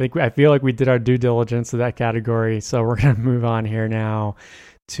feel like we did our due diligence of that category, so we're gonna move on here now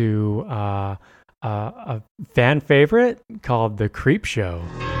to a fan favorite called The Creep Show.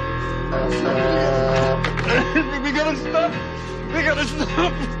 We gotta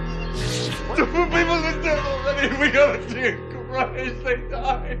stop. Two people are dead already. We gotta see Christ, they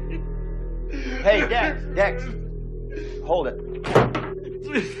died. Hey, Dex. Hold it.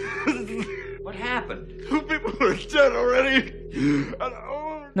 What happened? Two people are dead already.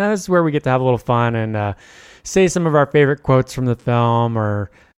 Now this is where we get to have a little fun and say some of our favorite quotes from the film,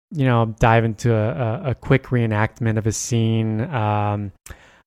 or dive into a quick reenactment of a scene.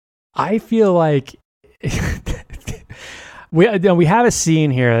 I feel like we have a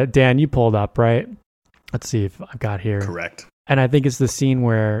scene here that Dan, you pulled up, right? Let's see if I've got here. Correct. And I think it's the scene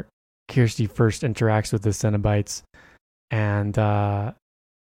where Kirsty first interacts with the Cenobites. And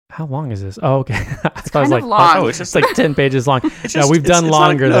how long is this? Oh, okay. It's kind of long. Oh, it's just like 10 pages long. We've done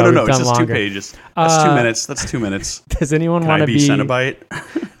longer, though. No, it's just 2 pages. That's 2 minutes. That's 2 minutes. Does anyone want to be Cenobite?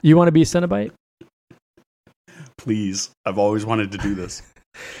 You want to be Cenobite? Please. I've always wanted to do this.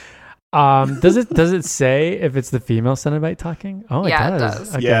 Does it say if it's the female Cenobite talking? Oh, yeah, it does. It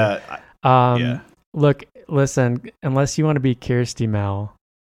does. Okay. Yeah. Look, listen, unless you want to be Kirsty Mel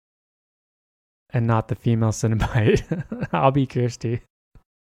and not the female Cenobite, I'll be Kirsty.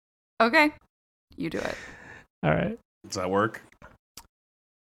 Okay. You do it. All right. Does that work?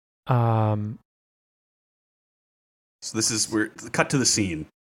 So we're cut to the scene.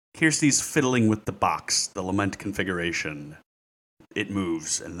 Kirsty's fiddling with the box, the lament configuration. It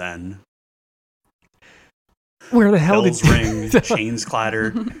moves, and then where the hell bells did ring, chains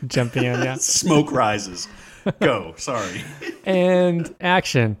clatter, jumping in, yeah. Smoke rises. Go, sorry. And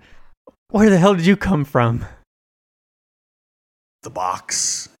action. Where the hell did you come from? The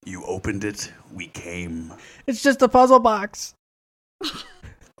box, you opened it, we came. It's just a puzzle box.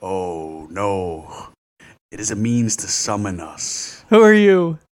 Oh, no. It is a means to summon us. Who are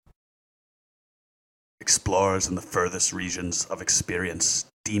you? Explorers in the furthest regions of experience.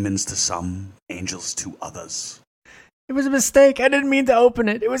 Demons to some, angels to others. It was a mistake. I didn't mean to open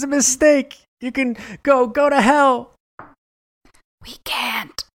it. It was a mistake. You can go to hell. We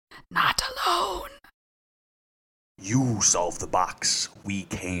can't. Not alone. You solved the box. We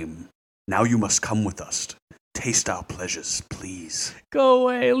came. Now you must come with us. Taste our pleasures, please. Go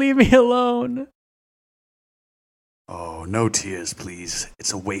away. Leave me alone. Oh, no tears, please.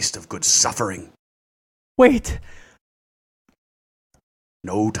 It's a waste of good suffering. Wait.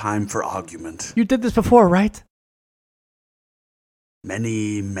 No time for argument. You did this before, right?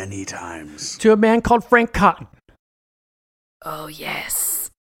 Many, many times. To a man called Frank Cotton. Oh, yes.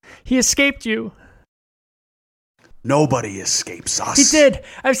 He escaped you. Nobody escapes us. He did.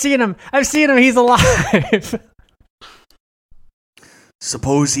 I've seen him. He's alive.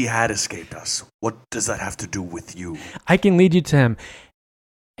 Suppose he had escaped us. What does that have to do with you? I can lead you to him.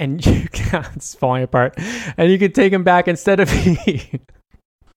 And you can, it's falling apart. And you can take him back instead of me.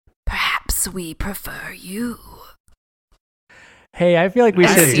 Perhaps we prefer you. Hey, I feel like we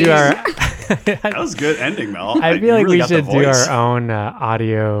should do our... That was good ending, Mel. I feel like really we should do voice. our own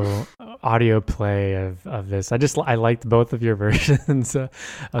audio play of this. I liked both of your versions.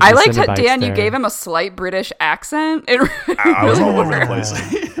 I liked how, Dan, there. you gave him a slight British accent. I was all over the place.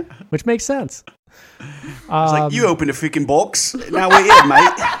 Which makes sense. It's like, you opened a freaking box. Now we're here, mate.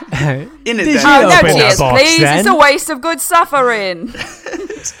 In it, Did then. you no open tears, that box, please. then? It's a waste of good suffering.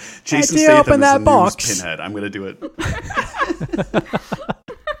 Jason Did you Statham open is that the box? news pinhead. I'm going to do it.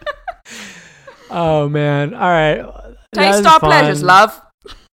 Oh, man. All right. Taste our pleasures, love.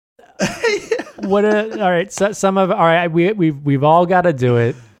 All right. So, all right. We've all got to do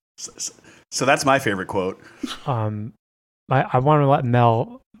it. So that's my favorite quote. I want to let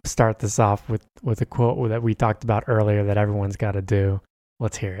Mel start this off with a quote that we talked about earlier that everyone's got to do.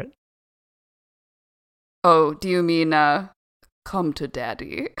 Let's hear it. Oh, do you mean, come to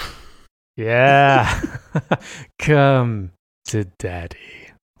daddy? Yeah. Come to daddy.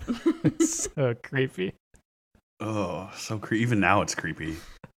 It's so creepy. Oh, so creepy. Even now it's creepy.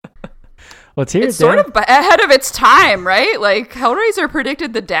 Let's hear It's it, Dan. sort of ahead of its time, right? Like, Hellraiser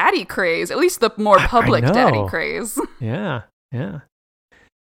predicted the daddy craze, at least the more public know. daddy craze. Yeah.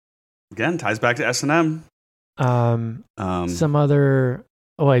 Again, ties back to S&M. Some other...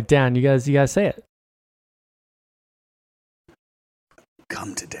 Oh, wait, Dan, you guys say it.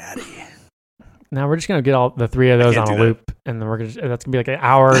 Come to daddy. Now we're just gonna get all the three of those on a loop, and then that's gonna be like an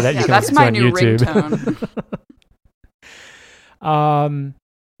hour that you can that's listen my to on new YouTube. ringtone.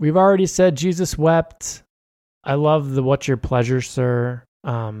 We've already said Jesus wept. I love the "What's your pleasure, sir?"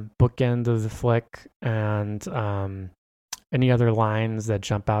 bookend of the flick, and any other lines that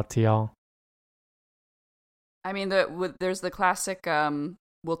jump out to y'all. I mean, there's the classic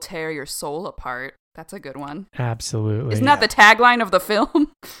 "will tear your soul apart." That's a good one. Absolutely. Isn't that the tagline of the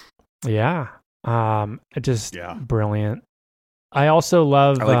film? Yeah. Brilliant. I also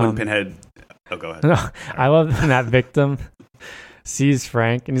love... I like when Pinhead... Oh, go ahead. No, I love when that victim sees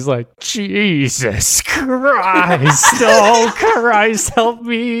Frank and he's like, Jesus Christ. Oh, Christ, help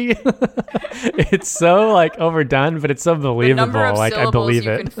me. It's so like overdone, but it's so believable. The number of like I believe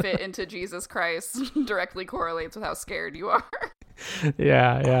you it. can fit into Jesus Christ directly correlates with how scared you are.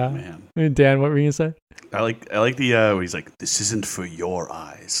 Yeah. Oh, man. Dan, what were you going to say? I like the when he's like, this isn't for your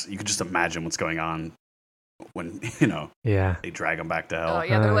eyes. You can just imagine what's going on when, Yeah. they drag him back to hell. Oh,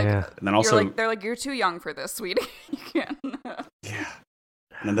 yeah, they're like, And then also, they're like, you're too young for this, sweetie. You can't. yeah.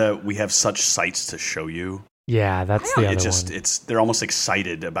 And then we have such sights to show you. Yeah, that's the other one. They're almost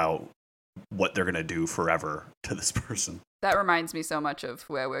excited about what they're going to do forever to this person. That reminds me so much of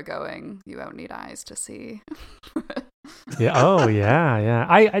where we're going. You don't need eyes to see. Yeah. Oh,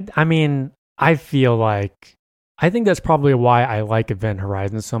 yeah. I mean, I feel like I think that's probably why I like Event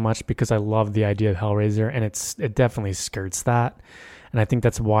Horizon so much, because I love the idea of Hellraiser, and it definitely skirts that, and I think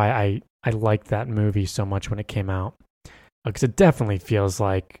that's why I liked that movie so much when it came out, because it definitely feels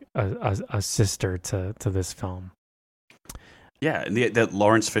like a sister to this film. Yeah, and that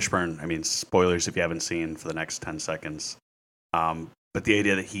Lawrence Fishburne. I mean, spoilers if you haven't seen for the next 10 seconds. But the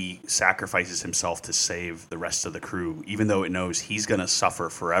idea that he sacrifices himself to save the rest of the crew, even though it knows he's going to suffer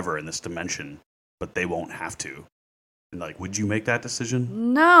forever in this dimension, but they won't have to. And like, would you make that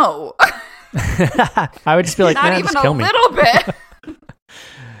decision? No. I would just be like, not even just a kill me. little bit.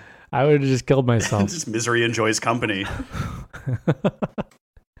 I would have just killed myself. Just misery enjoys company.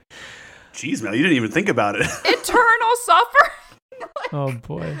 Jeez, man, you didn't even think about it. Eternal suffering. Oh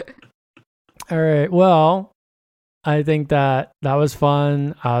boy. All right. Well, I think that was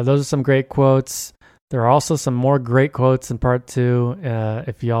fun. Those are some great quotes. There are also some more great quotes in part 2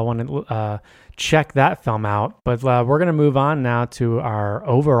 if y'all want to check that film out. But we're going to move on now to our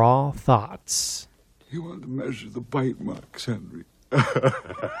overall thoughts. He wanted to measure the bite marks, Henry.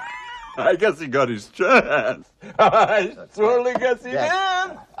 I guess he got his chance. I totally guess he did.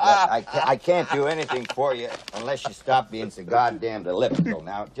 I can't do anything for you unless you stop being so goddamn elliptical.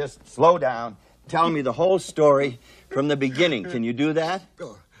 Now, just slow down. Tell me the whole story from the beginning. Can you do that?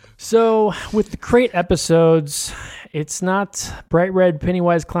 So, with the crate episodes, it's not bright red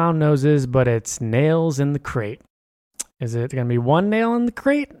Pennywise clown noses, but it's nails in the crate. Is it going to be 1 nail in the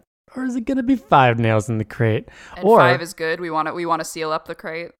crate, or is it going to be 5 nails in the crate? And 5 is good. We want to seal up the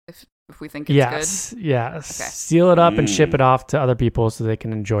crate if we think it's good. Yes. Okay. Seal it up and ship it off to other people so they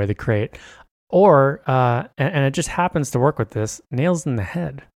can enjoy the crate. Or, and it just happens to work with this, nails in the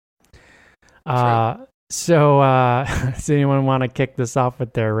head. So, does anyone want to kick this off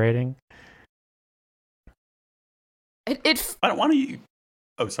with their rating? I don't want to.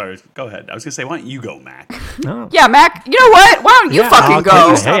 Oh, sorry. Go ahead. I was gonna say, why don't you go, Mac? No. Yeah, Mac. You know what? Why don't you fucking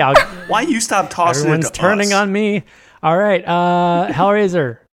go? Why you stop tossing? Everyone's turning on me. All right,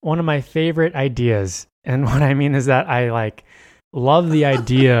 Hellraiser. One of my favorite ideas, and what I mean is that I love the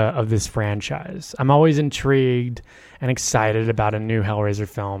idea of this franchise. I'm always intrigued and excited about a new Hellraiser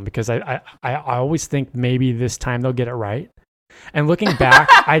film because I always think maybe this time they'll get it right. And looking back,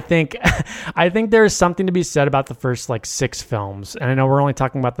 I think there's something to be said about the first 6 films. And I know we're only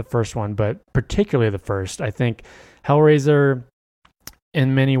talking about the first one, but particularly the first. I think Hellraiser,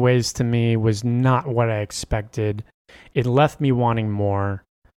 in many ways, to me, was not what I expected. It left me wanting more.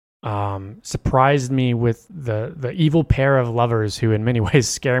 Surprised me with the evil pair of lovers who in many ways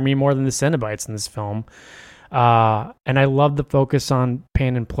scare me more than the Cenobites in this film. And I love the focus on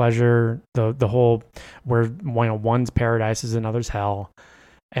pain and pleasure, the whole where one's paradise is another's hell.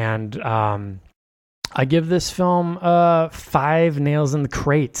 And I give this film 5 nails in the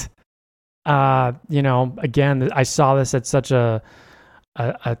crate. Again, I saw this at such a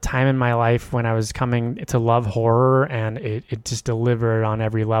time in my life when I was coming to love horror, and it just delivered on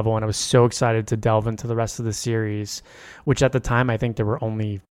every level. And I was so excited to delve into the rest of the series, which at the time, I think there were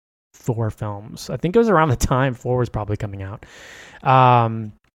only 4 films. I think it was around the time 4 was probably coming out.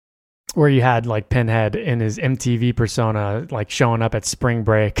 Where you had Pinhead in his MTV persona, showing up at spring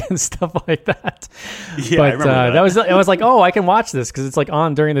break and stuff like that. Yeah, but I remember that. it was oh, I can watch this because it's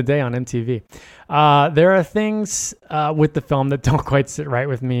on during the day on MTV. There are things with the film that don't quite sit right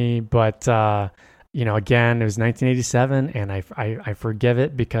with me, but again, it was 1987, and I forgive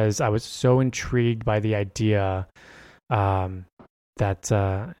it because I was so intrigued by the idea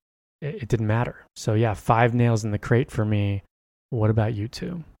that it didn't matter. So yeah, 5 nails in the crate for me. What about you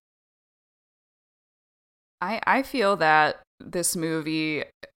two? I feel that this movie,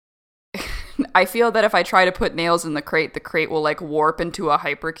 I feel that if I try to put nails in the crate will warp into a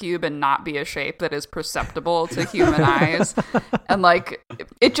hypercube and not be a shape that is perceptible to human eyes. And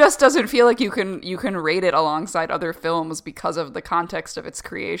it just doesn't feel like you can rate it alongside other films because of the context of its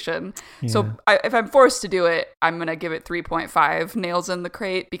creation. Yeah. So if I'm forced to do it, I'm going to give it 3.5 nails in the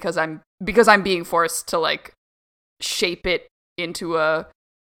crate because I'm being forced to shape it into a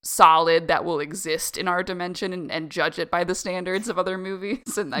solid that will exist in our dimension and judge it by the standards of other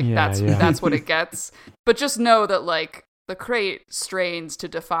movies, and that's what it gets. But just know that the crate strains to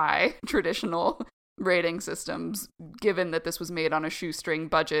defy traditional rating systems, given that this was made on a shoestring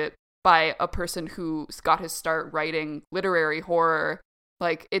budget by a person who got his start writing literary horror.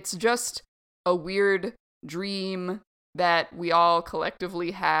 It's just a weird dream that we all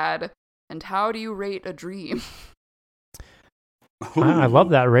collectively had. And how do you rate a dream? I love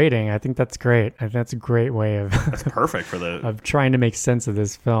that rating. I think that's great. I think that's a great way of that's perfect for of trying to make sense of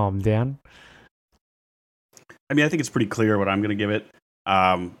this film. Dan? I mean, I think it's pretty clear what I'm going to give it.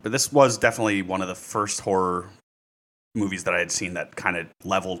 But this was definitely one of the first horror movies that I had seen that kind of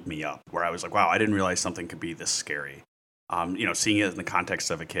leveled me up, where I was like, wow, I didn't realize something could be this scary. Seeing it in the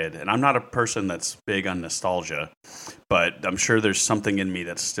context of a kid. And I'm not a person that's big on nostalgia, but I'm sure there's something in me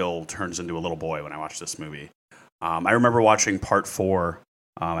that still turns into a little boy when I watch this movie. I remember watching part 4,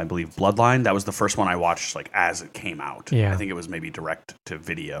 I believe Bloodline. That was the first one I watched as it came out. Yeah. I think it was maybe direct to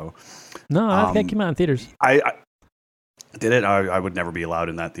video. No, I think it came out in theaters. I did it. I would never be allowed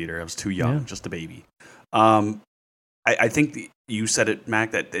in that theater. I was too young, just a baby. I think you said it,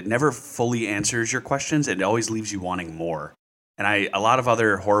 Mac, that it never fully answers your questions. It always leaves you wanting more. And a lot of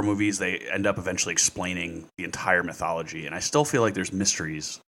other horror movies, they end up eventually explaining the entire mythology. And I still feel like there's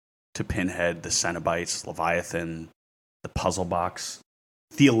mysteries to Pinhead, the Cenobites, Leviathan, the puzzle box,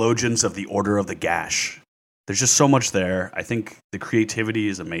 theologians of the Order of the Gash. There's just so much there. I think the creativity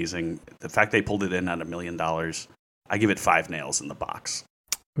is amazing. The fact they pulled it in at $1 million, I give it 5 nails in the box.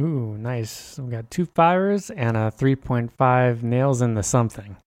 Ooh, nice. We got 2 fires and a 3.5 nails in the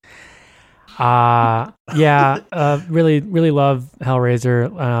something. Really love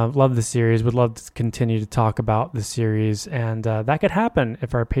Hellraiser. Love the series. Would love to continue to talk about the series, and that could happen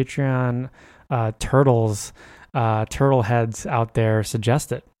if our Patreon turtle heads out there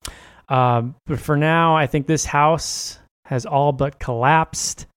suggest it. But for now, I think this house has all but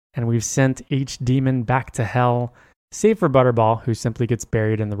collapsed, and we've sent each demon back to hell, save for Butterball, who simply gets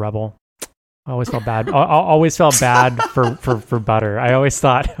buried in the rubble. I always felt bad. Always felt bad for Butter. I always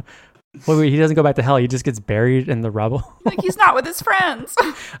thought, well, he doesn't go back to hell. He just gets buried in the rubble. Like he's not with his friends.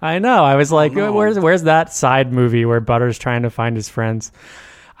 I know. I was like, where's that side movie where Butter's trying to find his friends?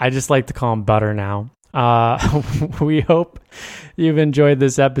 I just like to call him Butter now. We hope you've enjoyed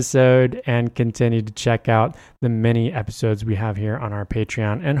this episode and continue to check out the many episodes we have here on our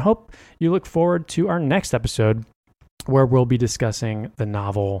Patreon, and hope you look forward to our next episode where we'll be discussing the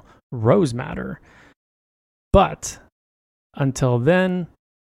novel Rose Matter. But until then,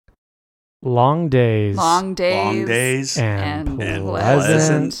 long days, and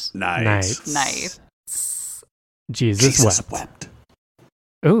pleasant nights. Jesus wept.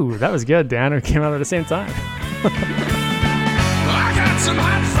 Ooh, that was good, Dan. It came out at the same time. I got some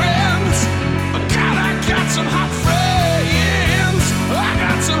hot friends. God, I got some hot friends. I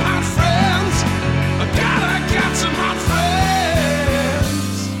got some hot friends. God, I got some hot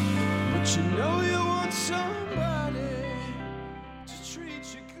friends. But you know you want somebody to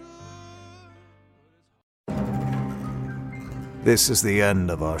treat you good. This is the end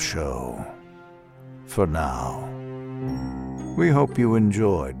of our show. For now. We hope you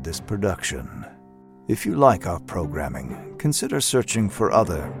enjoyed this production. If you like our programming, consider searching for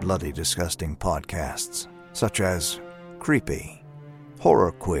other Bloody Disgusting podcasts, such as Creepy,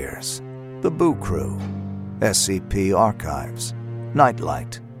 Horror Queers, The Boo Crew, SCP Archives,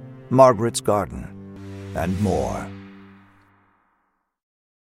 Nightlight, Margaret's Garden, and more.